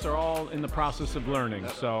 Mistakes are all in the process of learning.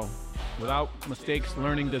 So without mistakes,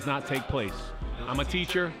 learning does not take place. I'm a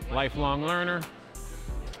teacher, lifelong learner.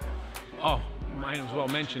 Oh, might as well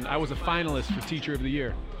mention, I was a finalist for Teacher of the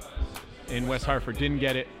Year in West Hartford. Didn't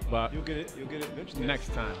get it, but You'll get it eventually.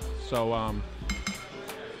 next time. So, all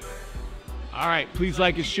right, please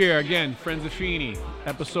like and share. Again, Friends of Feeney,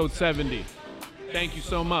 episode 70. Thank you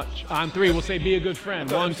so much. On 3, we'll say be a good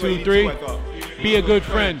friend. 1, 2, 3. Be a good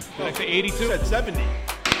friend. Did I say 82? You said 70.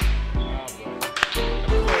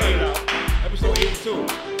 Episode 82.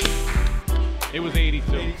 It was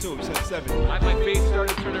 82. 82. You said 70. My face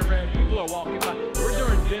started turning red. People are walking by. We're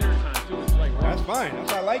during dinner time, too. It's like, That's fine.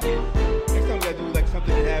 That's why I like it. Next time we gotta do like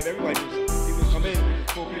something to have everybody do